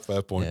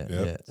 Fair point.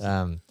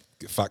 Yeah.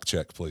 Fact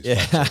check, please.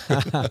 Yeah,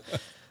 Fact check.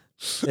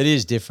 it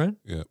is different.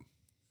 Yeah.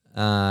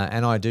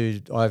 And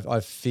I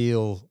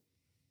feel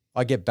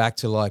I get back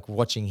to like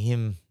watching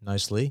him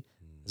mostly,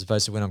 as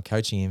opposed to when I'm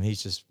coaching him.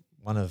 He's just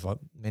one of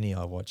many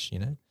I watch,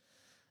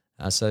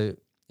 So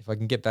if I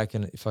can get back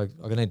and I'm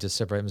going to need to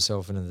separate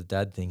myself into the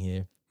dad thing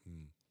here,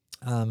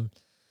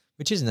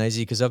 which isn't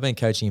easy because I've been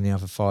coaching him now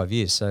for 5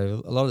 years.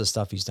 So a lot of the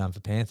stuff he's done for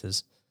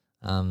Panthers,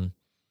 I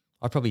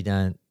probably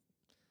don't.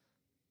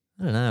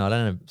 I don't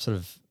know, sort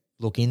of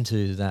look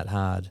into that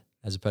hard,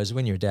 as opposed to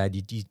when you're a dad,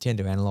 you tend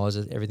to analyse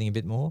everything a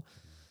bit more.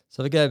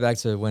 So if I go back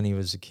to when he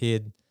was a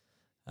kid,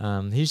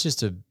 he's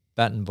just a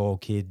bat and ball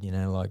kid,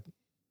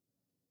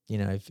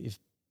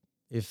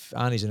 if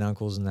aunties and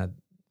uncles and that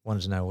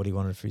wanted to know what he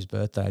wanted for his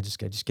birthday, I'd just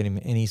get him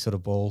any sort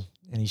of ball,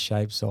 any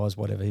shape, size,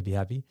 whatever, he'd be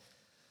happy.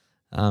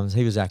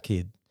 He was that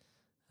kid.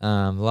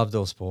 Loved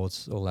all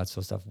sports, all that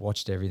sort of stuff,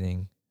 watched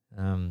everything.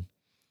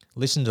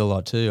 Listened a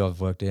lot too,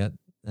 I've worked out,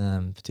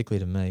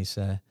 particularly to me.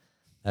 So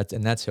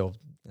that's helped.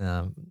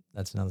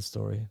 That's another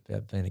story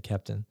about being a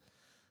captain.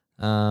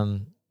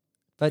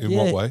 But in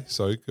what way?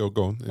 Sorry, go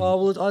on.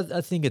 Well,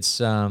 I think it's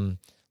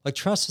like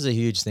trust is a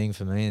huge thing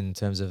for me in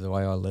terms of the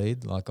way I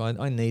lead. Like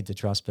I need to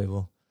trust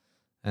people,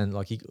 and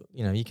like you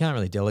can't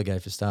really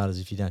delegate for starters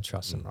if you don't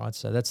trust them, right?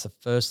 So that's the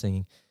first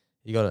thing.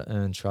 You got to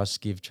earn trust,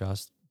 give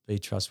trust, be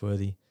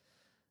trustworthy.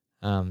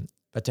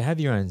 But to have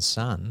your own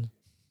son,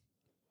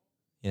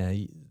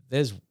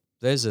 there's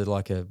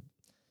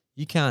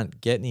you can't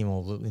get any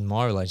more in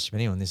my relationship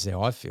anyway. This is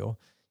how I feel.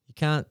 You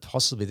can't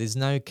possibly. There's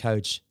no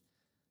coach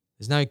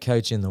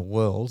in the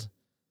world,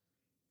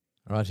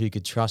 right, who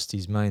could trust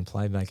his main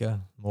playmaker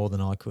more than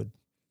I could.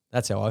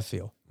 That's how I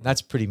feel.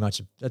 That's pretty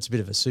much that's a bit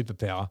of a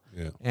superpower.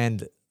 Yeah.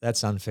 And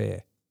that's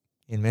unfair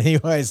in many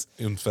ways.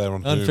 Unfair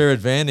on unfair whom?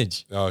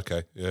 Advantage. Oh,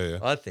 okay. Yeah.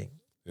 I think.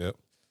 Yeah.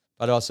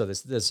 But also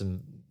there's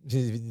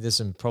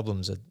some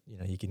problems that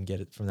you can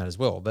get it from that as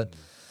well. But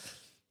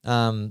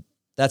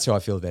that's how I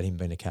feel about him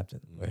being a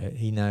captain, where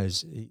he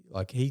knows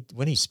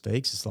when he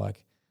speaks, it's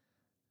like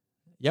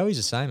Yoey's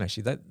the same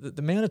actually. That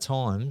the amount of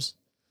times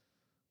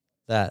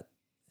that,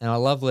 and I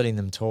love letting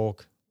them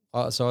talk.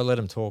 So I let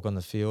them talk on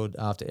the field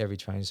after every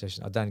training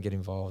session. I don't get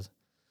involved,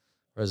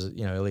 whereas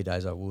early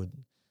days I would,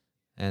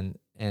 and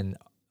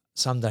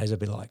some days I'd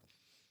be like,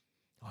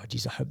 oh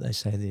geez, I hope they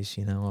say this,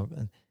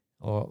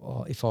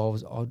 or if I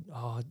was,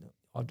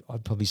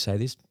 I'd probably say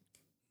this.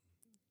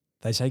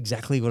 They say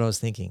exactly what I was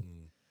thinking.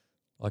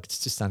 Like it's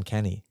just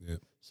uncanny. Yeah.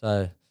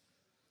 So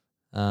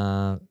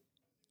I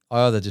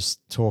either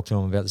just talk to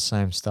them about the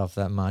same stuff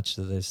that much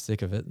that they're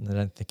sick of it and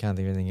they can't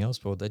think of anything else,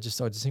 but I just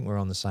think we're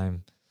on the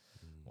same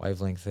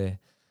wavelength there.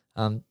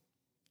 So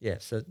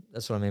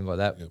that's what I mean by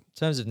that. Yep. In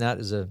terms of Nat,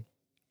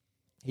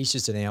 he's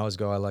just an hours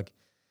guy. Like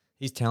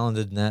he's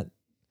talented, Nat,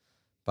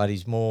 but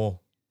he's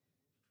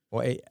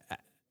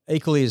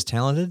equally as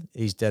talented.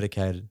 He's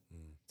dedicated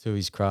to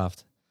his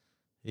craft.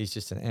 He's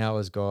just an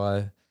hours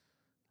guy.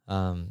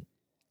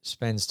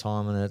 Spends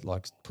time on it,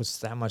 like puts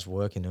that much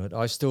work into it.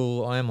 I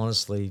am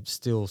honestly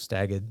still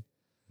staggered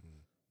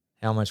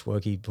how much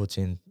work he puts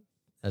in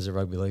as a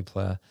rugby league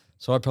player.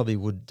 So I probably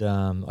would,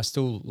 I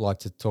still like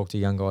to talk to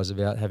young guys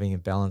about having a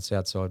balance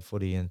outside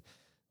footy, and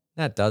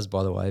that does,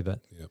 by the way, but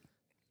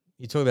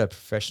you talk about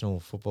professional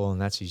football and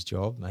that's his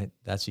job, mate.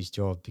 That's his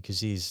job because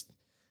he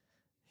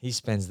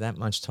spends that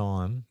much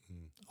time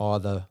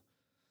either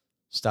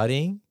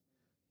studying,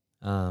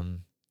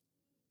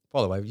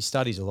 by the way, he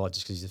studies a lot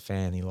just because he's a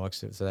fan. He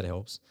likes it, so that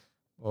helps.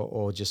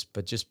 Or just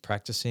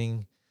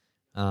practicing,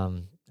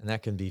 and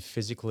that can be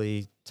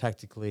physically,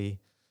 tactically,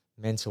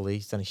 mentally.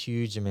 He's done a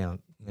huge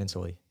amount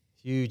mentally,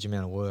 huge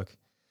amount of work.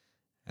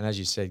 And as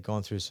you said,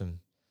 gone through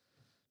some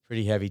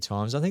pretty heavy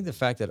times. I think the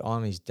fact that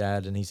I'm his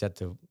dad and he's had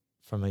to,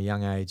 from a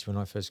young age, when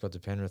I first got to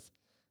Penrith,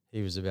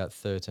 he was about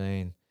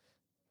 13,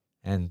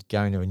 and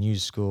going to a new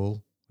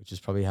school, which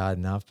is probably hard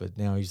enough, but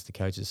now he's the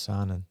coach's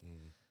son,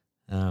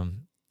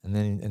 and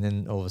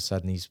then all of a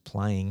sudden he's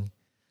playing.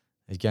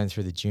 He's going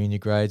through the junior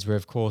grades where,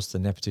 of course, the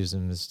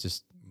nepotism is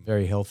just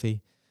very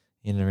healthy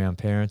in and around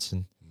parents,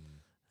 and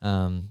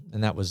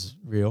that was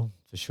real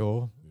for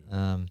sure.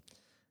 But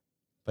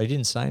he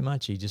didn't say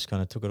much. He just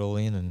kind of took it all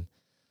in, and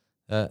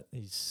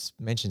he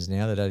mentions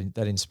now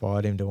that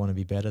inspired him to want to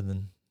be better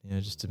than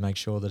just to make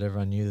sure that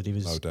everyone knew that he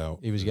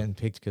was getting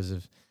picked because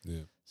of. Yeah.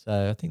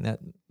 So I think that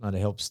might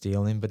have helped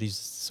steel him, but he's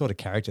the sort of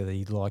character that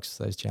he likes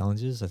those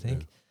challenges, I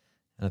think,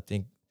 and I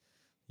think.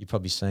 You're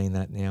probably seeing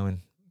that now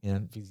in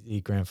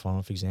the grand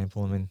final, for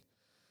example. I mean,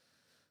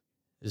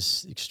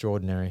 it's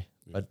extraordinary.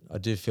 Yeah. But I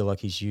do feel like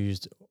he's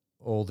used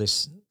all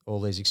these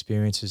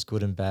experiences,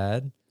 good and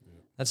bad. Yeah.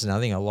 That's another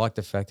thing. I like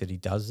the fact that he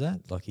does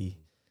that. Like he's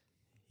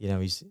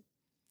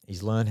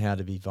learned how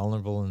to be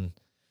vulnerable and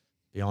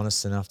be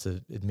honest enough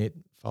to admit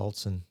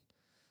faults and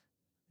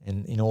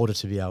in order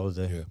to be able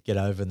to get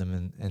over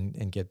them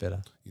and get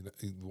better.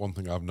 One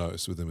thing I've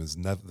noticed with him is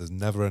there's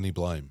never any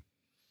blame.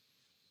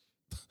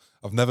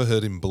 I've never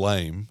heard him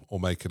blame or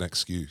make an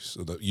excuse.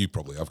 That you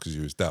probably have because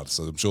you're his dad,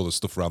 so I'm sure there's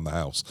stuff around the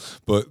house.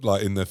 But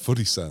like in the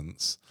footy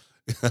sense,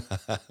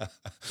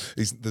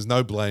 there's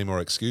no blame or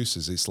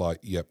excuses. It's like,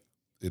 yep,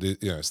 it is.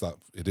 You know, it's that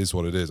it is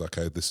what it is.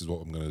 Okay, this is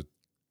what I'm going to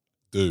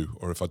do.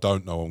 Or if I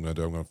don't know what I'm going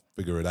to do, I'm going to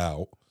figure it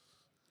out.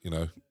 You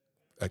know,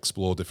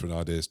 explore different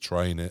ideas,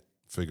 train it,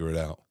 figure it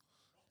out.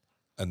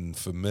 And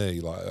for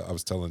me, like I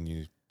was telling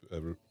you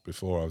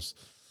before, I was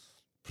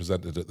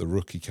presented at the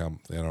rookie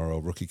camp, the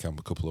NRL rookie camp,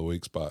 a couple of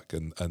weeks back,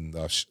 and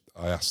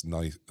I asked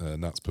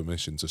Nat's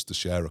permission just to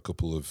share a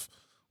couple of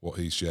what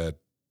he shared,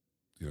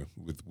 you know,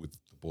 with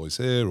the boys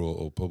here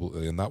or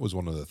publicly, and that was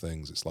one of the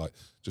things. It's like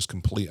just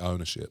complete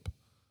ownership.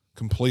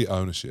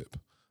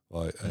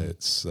 Like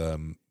it's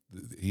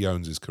he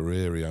owns his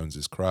career, he owns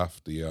his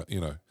craft, he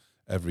you know,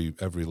 every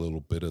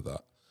little bit of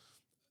that.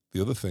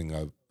 The other thing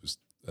I was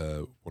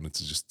wanted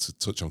to just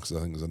touch on, because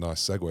I think there's a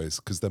nice segue, is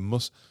because there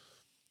must,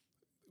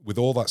 with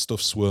all that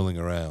stuff swirling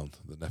around,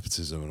 the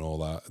nepotism and all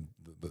that,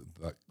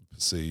 that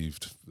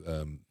perceived,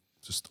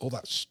 just all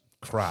that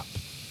crap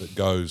that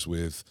goes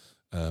with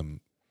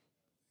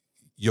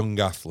young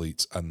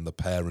athletes and the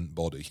parent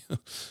body.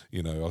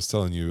 You know, I was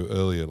telling you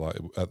earlier, like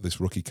at this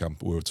rookie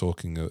camp, we were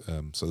talking,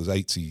 so there's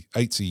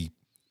 80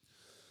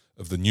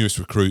 of the newest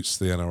recruits,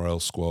 the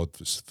NRL squad,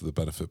 just for the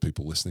benefit of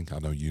people listening. I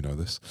know you know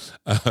this.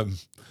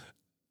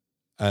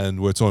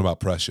 And we're talking about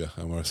pressure,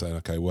 and we're saying,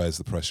 okay, where's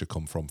the pressure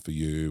come from for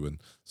you? And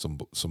some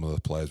of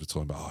the players were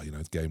talking about,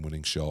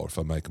 game-winning shot, or if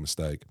I make a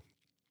mistake.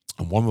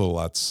 And one of the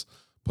lads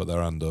put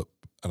their hand up,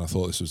 and I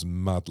thought this was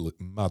mad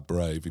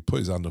brave. He put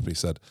his hand up and he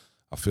said,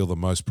 I feel the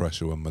most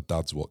pressure when my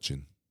dad's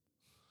watching.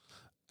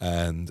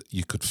 And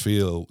you could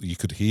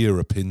hear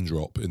a pin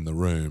drop in the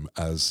room,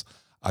 as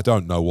I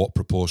don't know what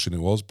proportion it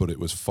was, but it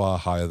was far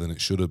higher than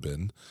it should have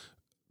been.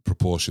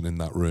 Proportion in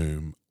that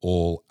room,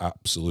 all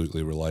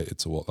absolutely related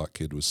to what that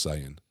kid was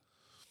saying.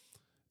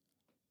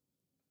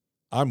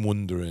 I'm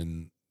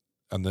wondering,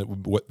 and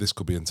this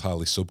could be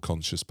entirely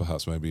subconscious,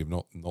 perhaps, maybe you've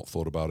not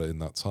thought about it in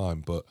that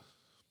time, but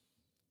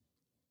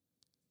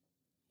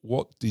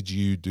what did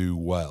you do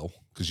well?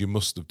 Because you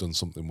must have done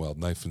something well.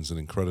 Nathan's an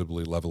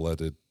incredibly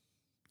level-headed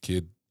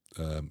kid.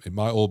 It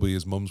might all be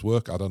his mum's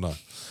work. I don't know,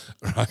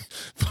 right?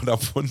 But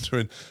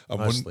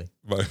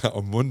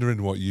I'm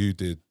wondering what you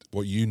did,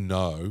 what you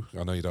know.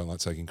 I know you don't like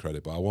taking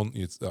credit, but I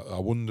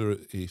wonder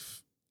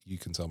if you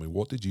can tell me,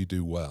 what did you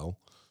do well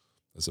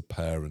as a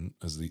parent,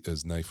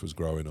 as Nath was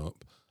growing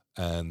up,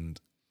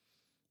 and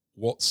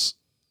what's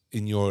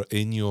in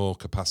your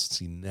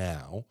capacity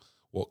now?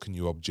 What can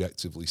you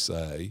objectively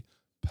say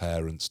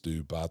parents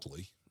do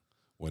badly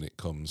when it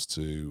comes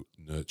to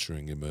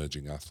nurturing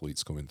emerging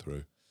athletes coming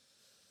through?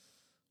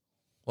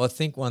 Well, I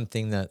think one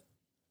thing that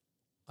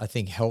I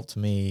think helped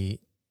me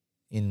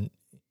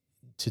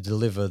to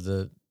deliver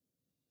the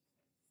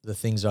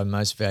things I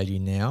most value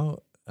now,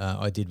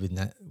 I did with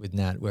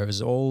Nat, where it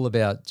was all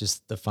about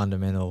just the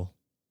fundamental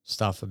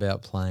stuff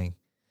about playing.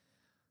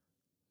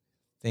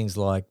 Things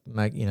like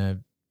make your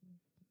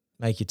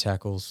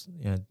tackles,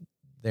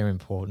 they're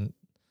important.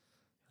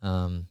 Be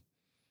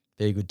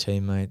a good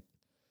teammate,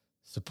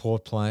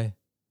 support play,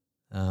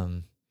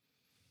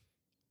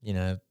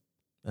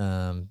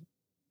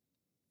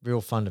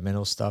 real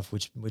fundamental stuff,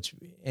 which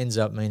ends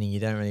up meaning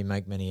you don't really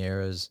make many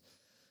errors.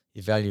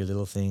 You value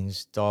little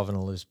things, dive on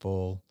a loose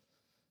ball,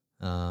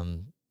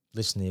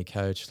 listen to your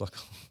coach, like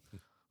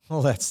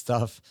all that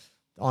stuff,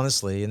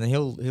 honestly. And then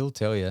he'll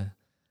tell you.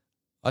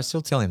 I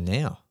still tell him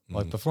now.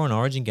 Like before an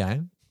Origin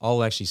game,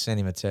 I'll actually send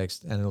him a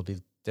text and it'll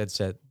be dead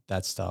set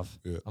that stuff.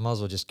 Yeah. I might as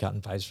well just cut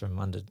and paste from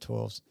under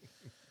 12s.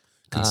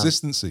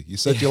 Consistency. You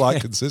said you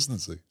like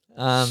consistency.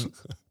 And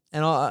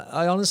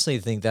I honestly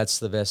think that's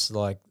the best.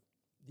 Like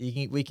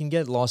we can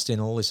get lost in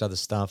all this other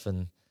stuff,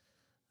 and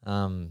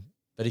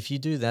but if you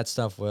do that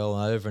stuff well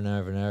over and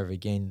over and over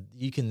again,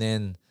 you can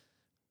then,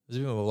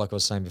 like I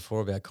was saying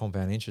before about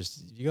compound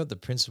interest, if you got the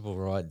principle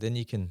right, then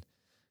you can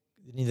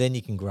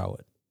grow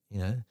it.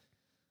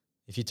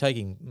 If you're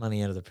taking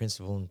money out of the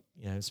principle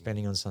and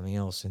spending on something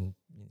else, and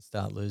you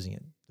start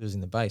losing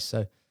the base.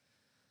 So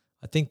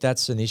I think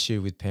that's an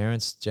issue with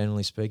parents,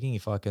 generally speaking,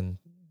 if I can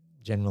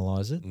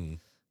generalize it,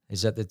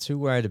 is that they're too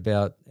worried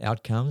about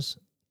outcomes,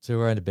 too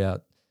worried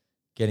about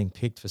getting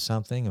picked for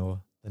something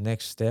or the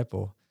next step,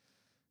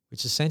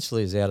 which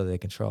essentially is out of their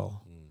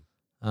control.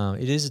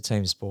 It is a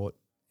team sport,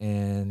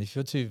 and if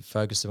you're too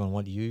focused on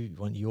what you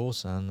want your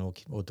son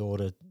or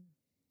daughter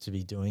to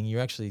be doing, you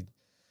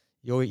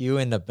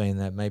end up being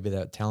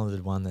that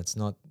talented one that's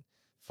not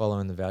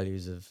following the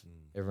values of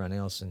everyone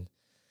else. And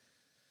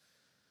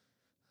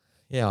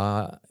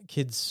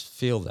kids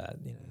feel that,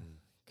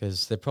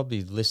 because they're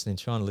probably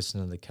trying to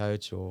listen to the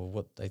coach or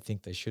what they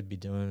think they should be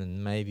doing,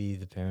 and maybe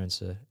the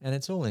parents are, and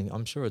it's all in.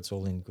 I'm sure it's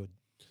all in good.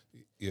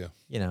 Yeah,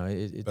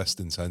 best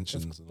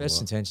intentions. Best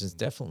intentions,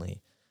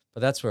 definitely.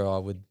 But that's where I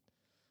would.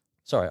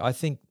 Sorry, I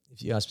think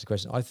if you ask me the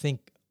question, I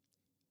think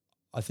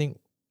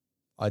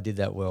I did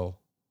that well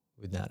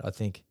with that. I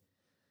think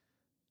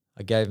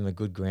I gave him a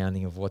good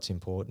grounding of what's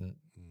important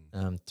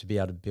to be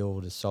able to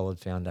build a solid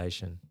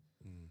foundation.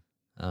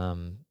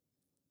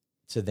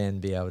 to then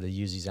be able to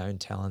use his own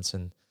talents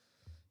and,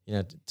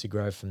 to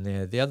grow from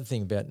there. The other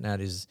thing about Nat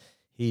is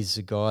he's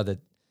a guy that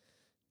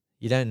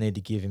you don't need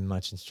to give him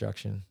much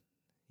instruction.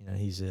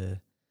 He's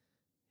a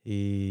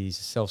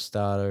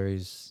self-starter.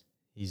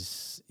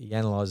 He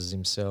analyzes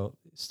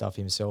stuff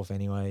himself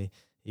anyway.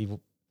 He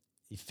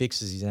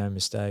fixes his own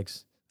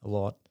mistakes a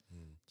lot. Do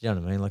you know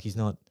what I mean? Like he's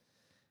not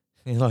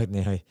like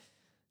now. He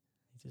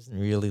doesn't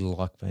really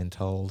like being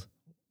told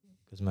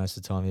because most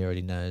of the time he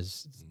already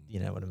knows. You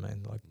know what I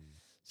mean? Like,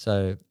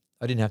 so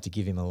I didn't have to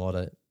give him a lot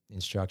of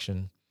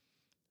instruction,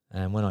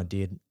 and when I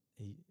did,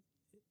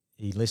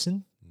 he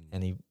listened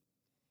and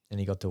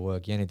he got to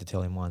work. You only had to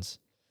tell him once.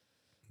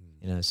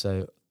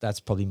 So that's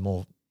probably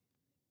more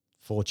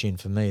fortune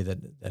for me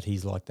that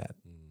he's like that.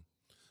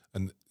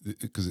 And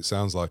because it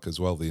sounds like as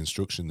well the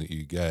instruction that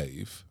you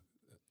gave,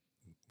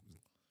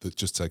 that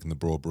just taking the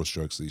broad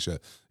brushstrokes that you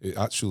shared, it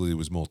actually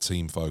was more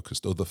team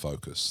focused, other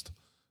focused.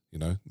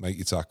 Make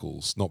your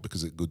tackles, not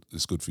because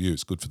it's good for you,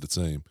 it's good for the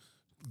team.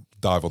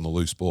 Dive on the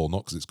loose ball,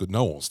 not because it's good.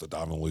 No one wants to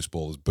dive on a loose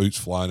ball. There's boots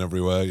flying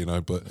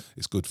everywhere, but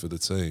it's good for the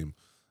team,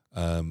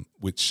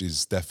 which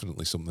is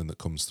definitely something that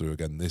comes through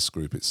again. This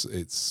group,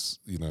 it's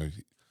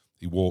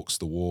he walks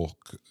the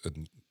walk,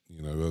 and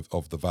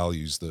of the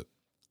values that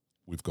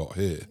we've got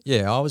here.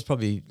 Yeah, I was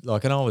probably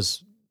and I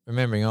was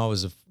remembering I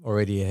was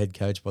already a head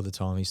coach by the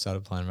time he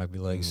started playing rugby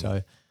league.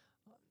 So,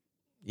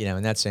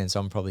 in that sense,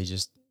 I'm probably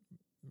just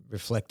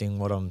reflecting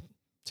what I'm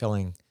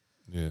telling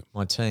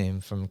my team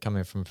from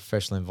coming from a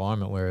professional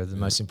environment where the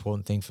most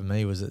important thing for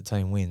me was that the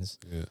team wins.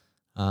 Yeah.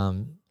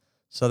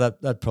 So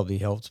that probably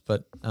helped.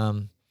 But,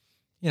 I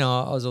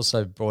was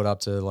also brought up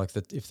to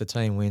if the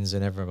team wins,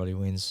 then everybody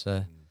wins.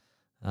 So,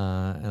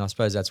 and I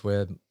suppose that's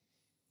where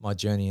my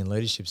journey in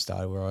leadership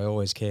started, where I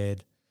always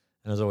cared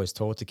and I was always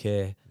taught to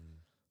care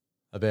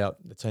about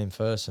the team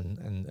first,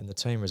 and the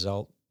team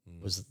result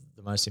was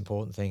the most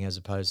important thing, as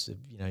opposed to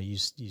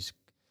you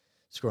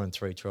scoring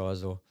 3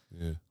 tries or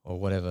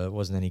whatever. It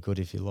wasn't any good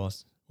if you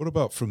lost. What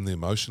about from the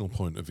emotional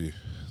point of view?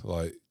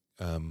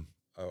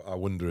 I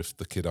wonder if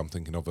the kid I'm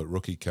thinking of at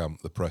rookie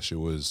camp, the pressure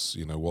was,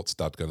 what's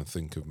dad going to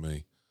think of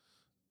me?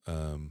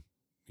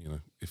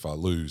 If I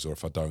lose or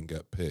if I don't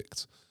get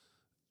picked.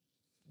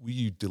 Were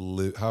you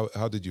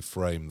how did you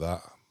frame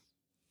that?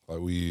 Like,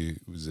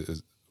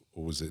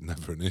 was it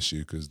never an issue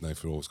because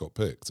Nathan always got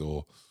picked?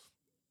 Or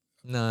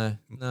no,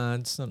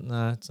 it's not.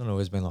 No, it's not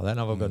always been like that.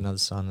 And I've got another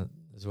son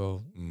as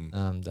well.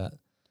 That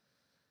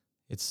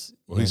it's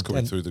he's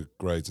coming through the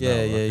grades now.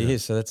 Right? Yeah.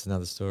 So that's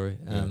another story.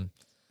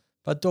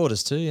 But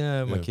daughters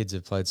too. My kids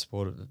have played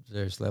sport at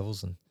various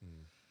levels,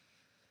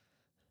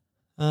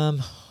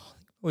 and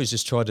always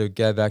just try to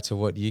go back to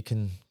what you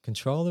can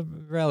control. The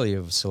reality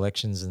of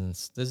selections, and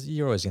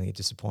you're always going to get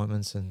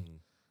disappointments, and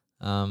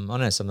I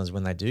know sometimes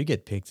when they do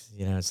get picked,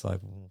 it's like,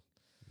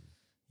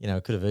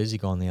 it could have easily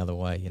gone the other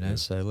way,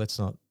 So let's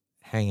not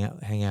hang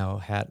our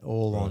hat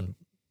all on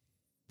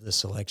the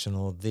selection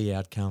or the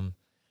outcome.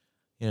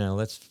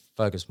 Let's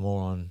focus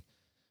more on,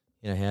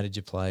 how did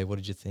you play? What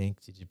did you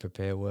think? Did you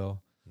prepare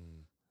well?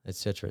 Et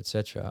cetera, et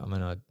cetera. I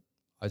mean,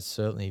 I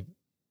certainly,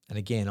 and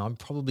again, I'm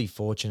probably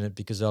fortunate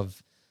because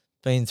I've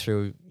been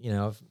through,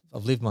 I've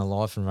lived my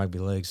life in rugby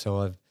league,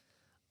 so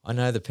I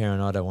know the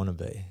parent I don't want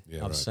to be.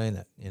 Yeah, I've seen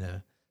it,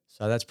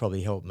 So that's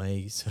probably helped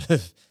me sort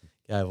of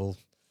go, well,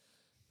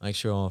 make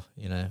sure,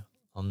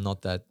 I'm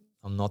not that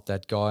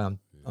guy.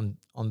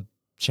 I'm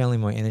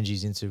channeling my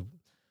energies into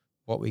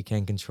what we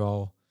can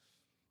control,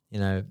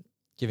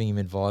 giving him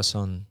advice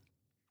on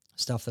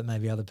stuff that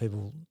maybe other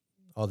people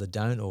either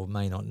don't or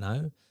may not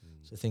know.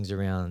 So things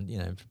around,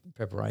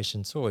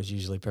 preparation. It's always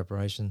usually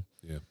preparation.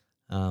 Yeah.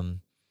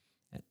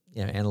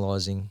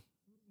 Analysing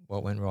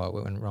what went right,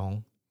 what went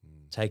wrong,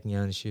 taking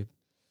ownership,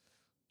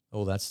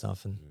 all that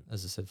stuff. And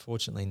as I said,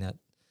 fortunately, Nat,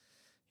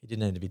 he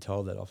didn't need to be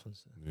told that often.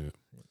 So. Yeah.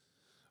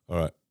 All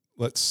right.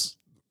 Let's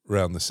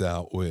round this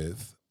out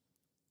with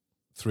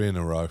 3 in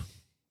a row.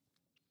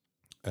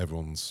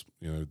 Everyone's,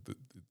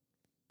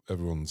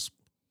 everyone's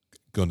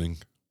gunning.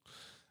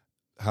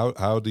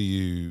 How do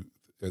you?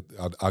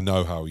 I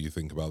know how you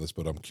think about this,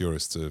 but I'm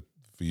curious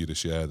for you to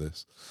share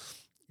this.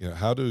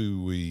 How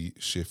do we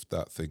shift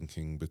that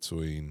thinking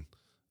between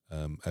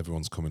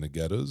everyone's coming to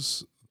get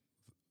us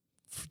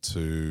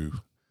to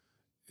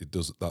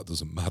that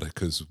doesn't matter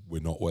because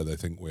we're not where they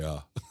think we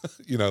are.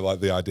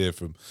 Like the idea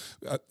from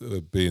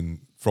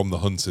being from the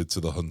hunted to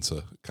the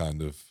hunter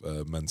kind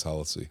of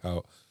mentality.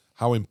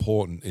 How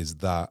important is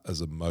that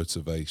as a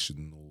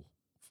motivational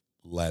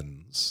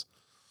lens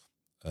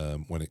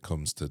when it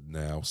comes to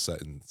now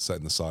setting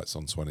the sights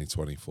on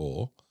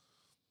 2024?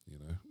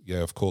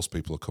 Of course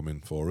people are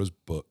coming for us,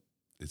 but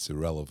it's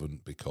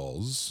irrelevant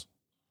because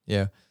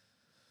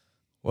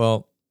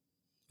well,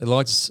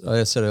 like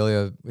I said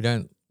earlier, we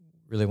don't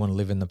really want to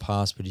live in the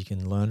past, but you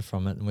can learn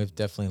from it, and we've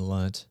definitely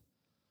learnt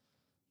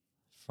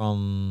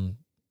from,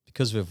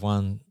 because we've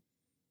won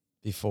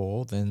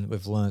before, then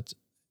we've learnt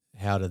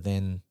how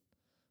the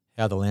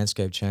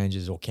landscape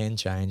changes or can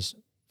change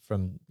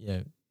from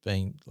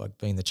being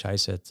the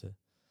chaser to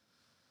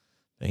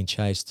being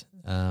chased.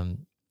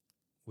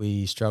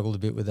 we struggled a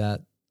bit with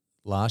that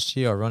last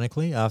year,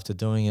 ironically, after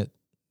doing it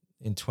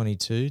in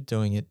 22,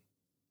 doing it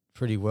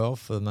pretty well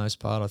for the most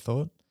part, I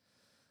thought.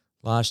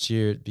 Last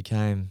year it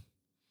became,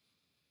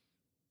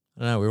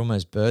 I don't know, we were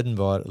almost burdened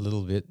by it a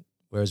little bit,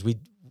 whereas we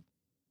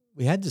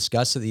had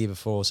discussed it the year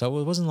before, so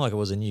it wasn't like it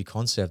was a new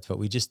concept, but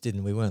we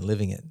weren't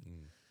living it.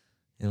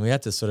 And we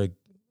had to sort of,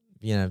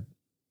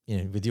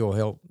 with your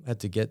help, had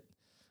to get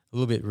a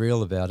little bit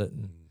real about it,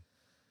 and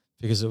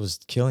because it was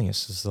killing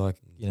us. It's like,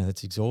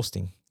 it's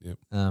exhausting. Yep.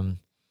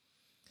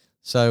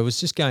 So it was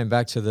just going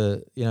back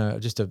to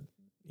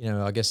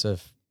I guess a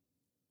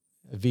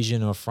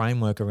vision or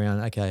framework around,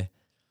 okay,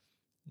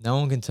 no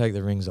one can take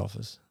the rings off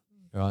us,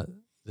 right?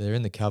 They're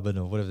in the cupboard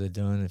or whatever they're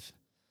doing. If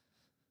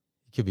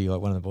it could be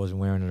like one of the boys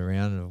wearing it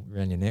around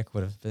your neck,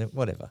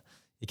 whatever.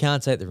 You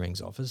can't take the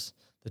rings off us.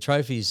 The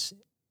trophy's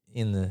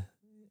in the,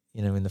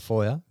 in the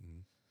foyer.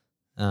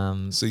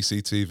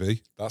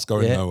 CCTV, that's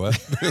going nowhere.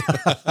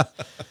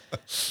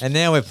 And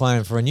now we're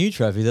playing for a new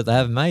trophy that they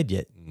haven't made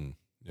yet.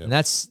 Yep. And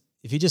that's,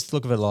 if you just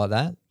look at it like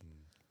that,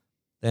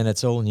 then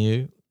it's all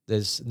new.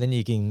 Then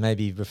you can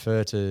maybe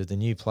refer to the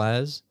new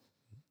players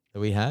that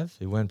we have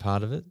who weren't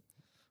part of it,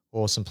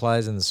 or some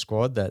players in the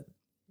squad that,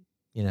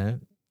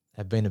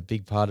 have been a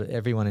big part of.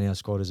 Everyone in our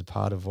squad is a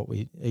part of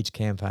each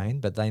campaign,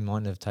 but they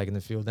mightn't have taken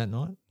the field that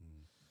night.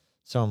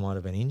 Someone might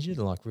have been injured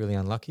or like really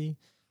unlucky,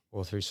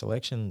 or through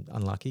selection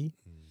unlucky.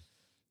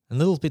 And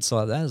little bits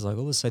like that is like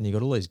all of a sudden you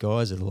got all these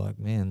guys that are like,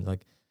 man,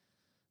 like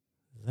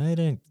they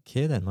don't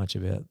care that much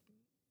about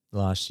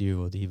last year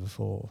or the year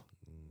before,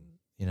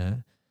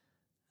 and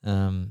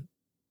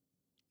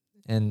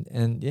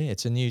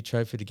it's a new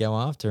trophy to go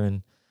after.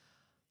 And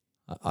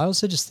I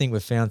also just think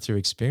we've found through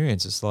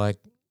experience, it's like,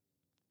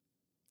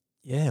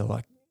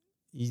 like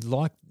you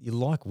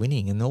like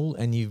winning and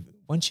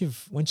once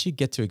you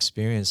get to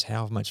experience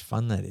how much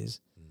fun that is,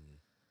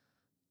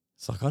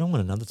 it's like, I don't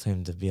want another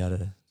team to be able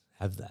to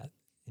have that.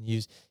 And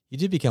you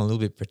do become a little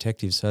bit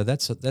protective. So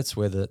that's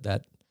where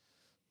the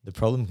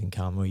problem can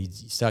come, where you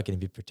start getting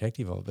a bit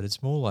protective of it. But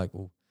it's more like,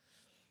 well,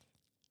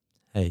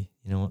 hey,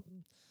 you know what?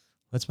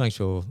 Let's make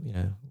sure,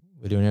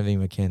 we're doing everything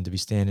we can to be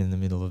standing in the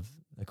middle of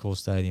a core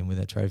stadium with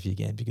that trophy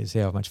again, because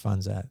how much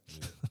fun's that?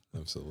 Yeah,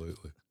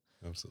 absolutely.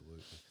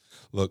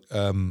 Look,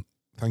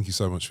 thank you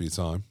so much for your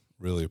time.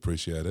 Really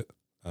appreciate it.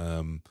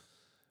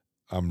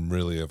 I'm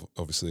really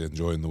obviously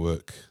enjoying the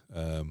work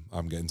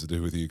I'm getting to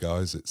do with you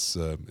guys. It's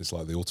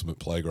like the ultimate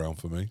playground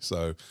for me.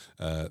 So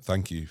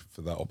thank you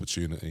for that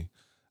opportunity.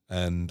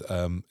 And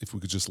if we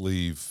could just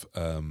leave,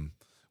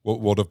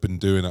 what I've been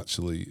doing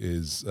actually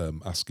is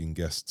asking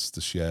guests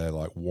to share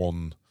like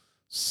one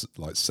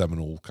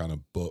seminal kind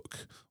of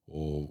book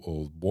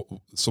or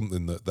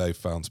something that they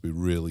found to be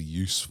really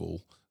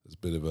useful as a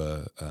bit of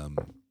a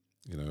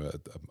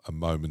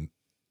moment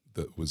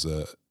that was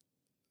a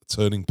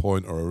turning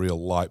point or a real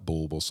light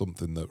bulb or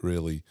something that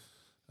really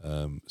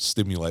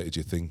stimulated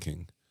your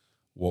thinking.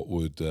 What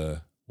would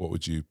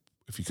you,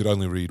 if you could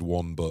only read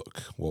one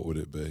book, what would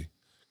it be?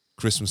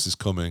 Christmas is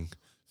coming,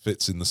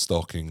 fits in the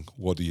stocking.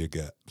 What do you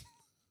get?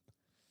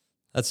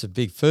 That's a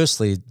big.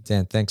 Firstly,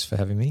 Dan, thanks for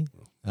having me.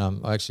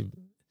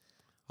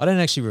 I don't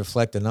actually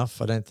reflect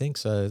enough, I don't think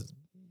so.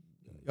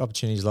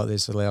 Opportunities like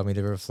this allow me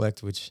to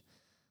reflect, which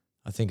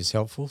I think is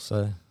helpful.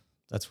 So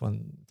that's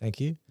one. Thank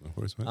you. No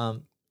worries, mate.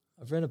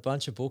 I've read a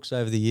bunch of books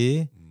over the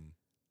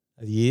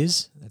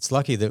years. It's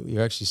lucky that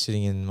you're actually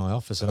sitting in my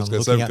office and I'm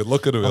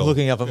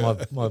looking up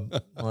at my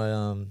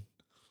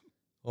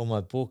all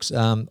my books.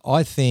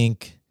 I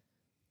think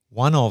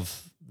one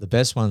of the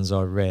best ones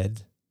I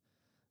read,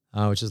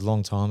 which is a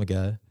long time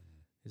ago,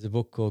 is a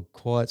book called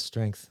Quiet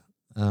Strength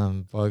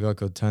by a guy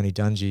called Tony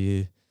Dungy,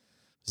 who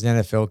was an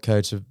NFL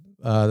coach,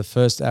 the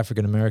first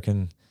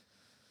African-American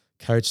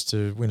coach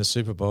to win a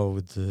Super Bowl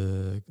with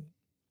the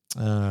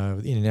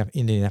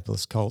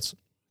Indianapolis Colts.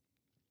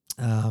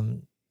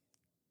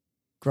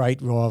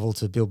 Great rival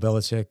to Bill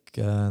Belichick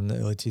in the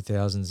early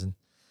 2000s. And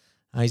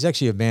he's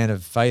actually a man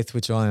of faith,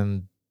 which I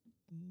am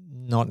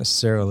not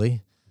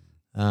necessarily.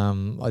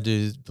 I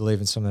do believe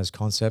in some of those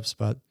concepts,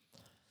 but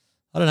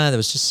I don't know. There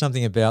was just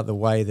something about the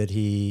way that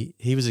he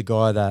was a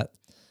guy that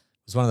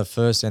was one of the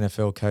first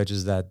NFL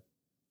coaches that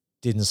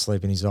didn't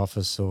sleep in his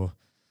office or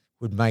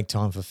would make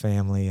time for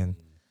family. And,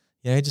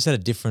 he just had a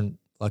different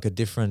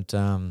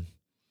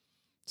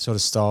sort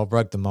of style,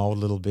 broke the mold a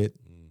little bit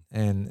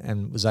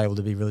and was able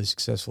to be really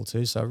successful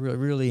too. So I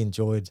really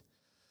enjoyed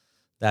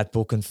that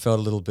book and felt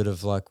a little bit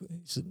of like,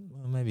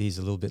 maybe he's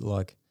a little bit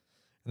like,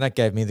 and that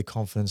gave me the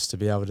confidence to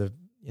be able to,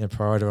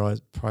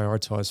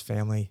 prioritize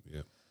family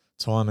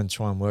time and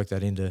try and work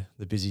that into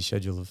the busy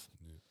schedule of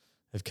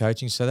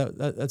coaching. So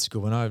that's a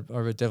good one. I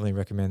would definitely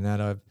recommend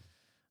that.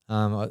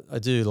 I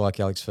do like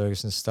Alex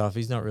Ferguson's stuff.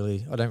 He's not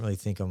really, I don't really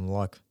think I'm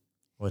like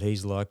what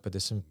he's like, but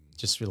there's some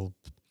just real,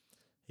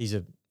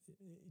 he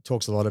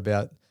talks a lot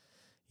about,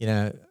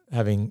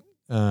 having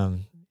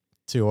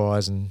 2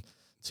 eyes and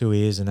 2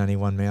 ears and only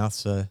one mouth.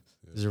 So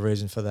there's a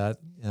reason for that.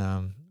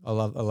 I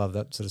love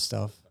that sort of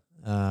stuff.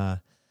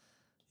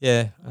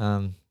 The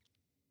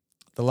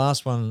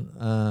last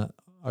one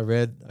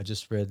I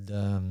just read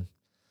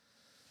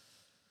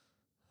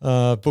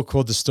a book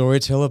called The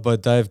Storyteller by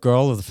Dave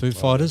Grohl of the Foo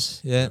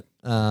Fighters. Yeah.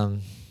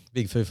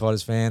 Big Foo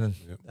Fighters fan.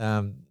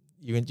 And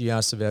you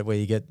asked about where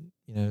you get,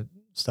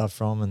 stuff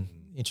from, and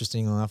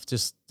interesting enough,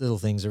 just little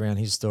things around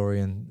his story,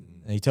 and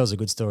he tells a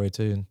good story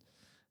too.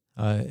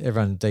 And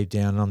everyone deep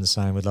down, and I'm the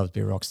same, would love to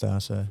be a rock star.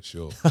 So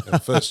Sure. Yeah,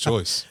 first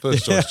choice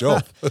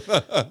job.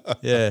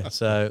 yeah.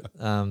 So,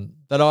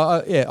 but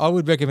I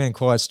would recommend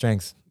Quiet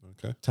Strength.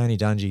 Okay. Tony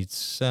Dungy.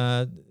 It's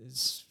a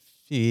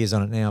few years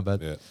on it now,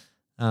 but you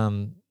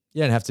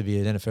don't have to be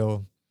an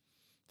NFL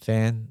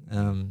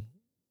fan.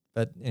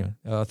 But anyway,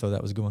 I thought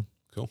that was a good one.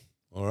 Cool.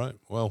 All right.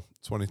 Well,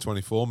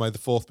 2024, may the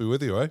 4th be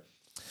with you, eh?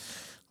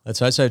 Let's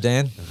hope so,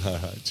 Dan.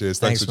 Cheers.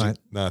 Thanks mate.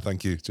 No,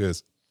 thank you.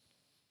 Cheers.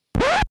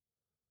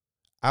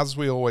 As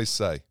we always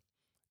say,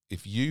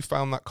 if you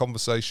found that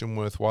conversation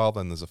worthwhile,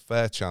 then there's a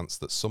fair chance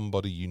that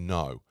somebody you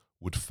know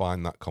would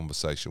find that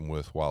conversation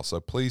worthwhile. So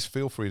please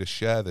feel free to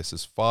share this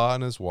as far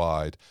and as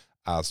wide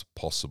as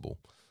possible.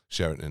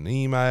 Share it in an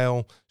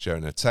email, share it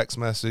in a text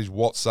message,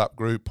 WhatsApp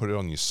group, put it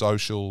on your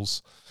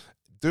socials.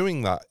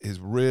 Doing that is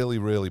really,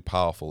 really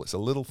powerful. It's a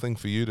little thing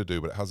for you to do,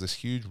 but it has this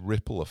huge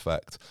ripple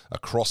effect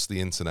across the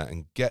internet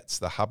and gets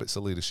the Habits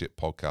of Leadership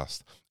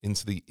podcast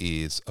into the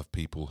ears of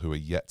people who are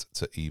yet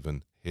to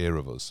even hear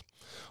of us.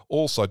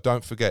 Also,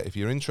 don't forget, if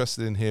you're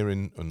interested in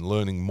hearing and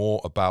learning more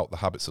about the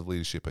Habits of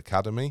Leadership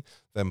Academy,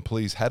 then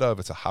please head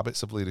over to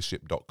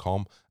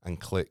habitsofleadership.com and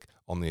click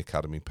on the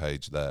Academy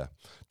page there.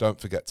 Don't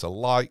forget to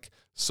like,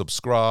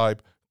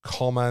 subscribe,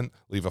 comment,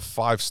 leave a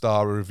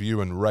 5-star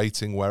review and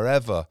rating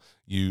wherever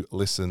you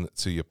listen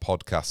to your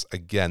podcasts.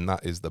 Again,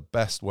 that is the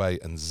best way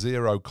and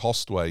zero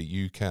cost way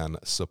you can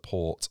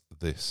support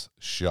this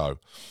show.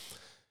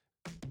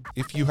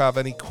 If you have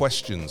any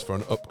questions for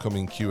an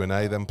upcoming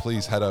Q&A, then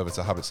please head over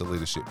to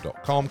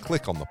habitsofleadership.com,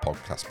 click on the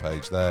podcast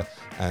page there,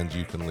 and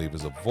you can leave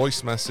us a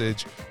voice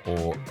message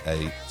or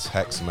a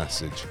text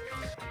message.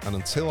 And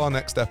until our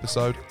next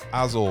episode,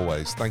 as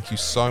always, thank you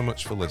so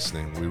much for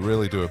listening. We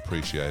really do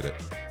appreciate it.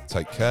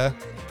 Take care.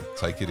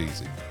 Take it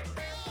easy.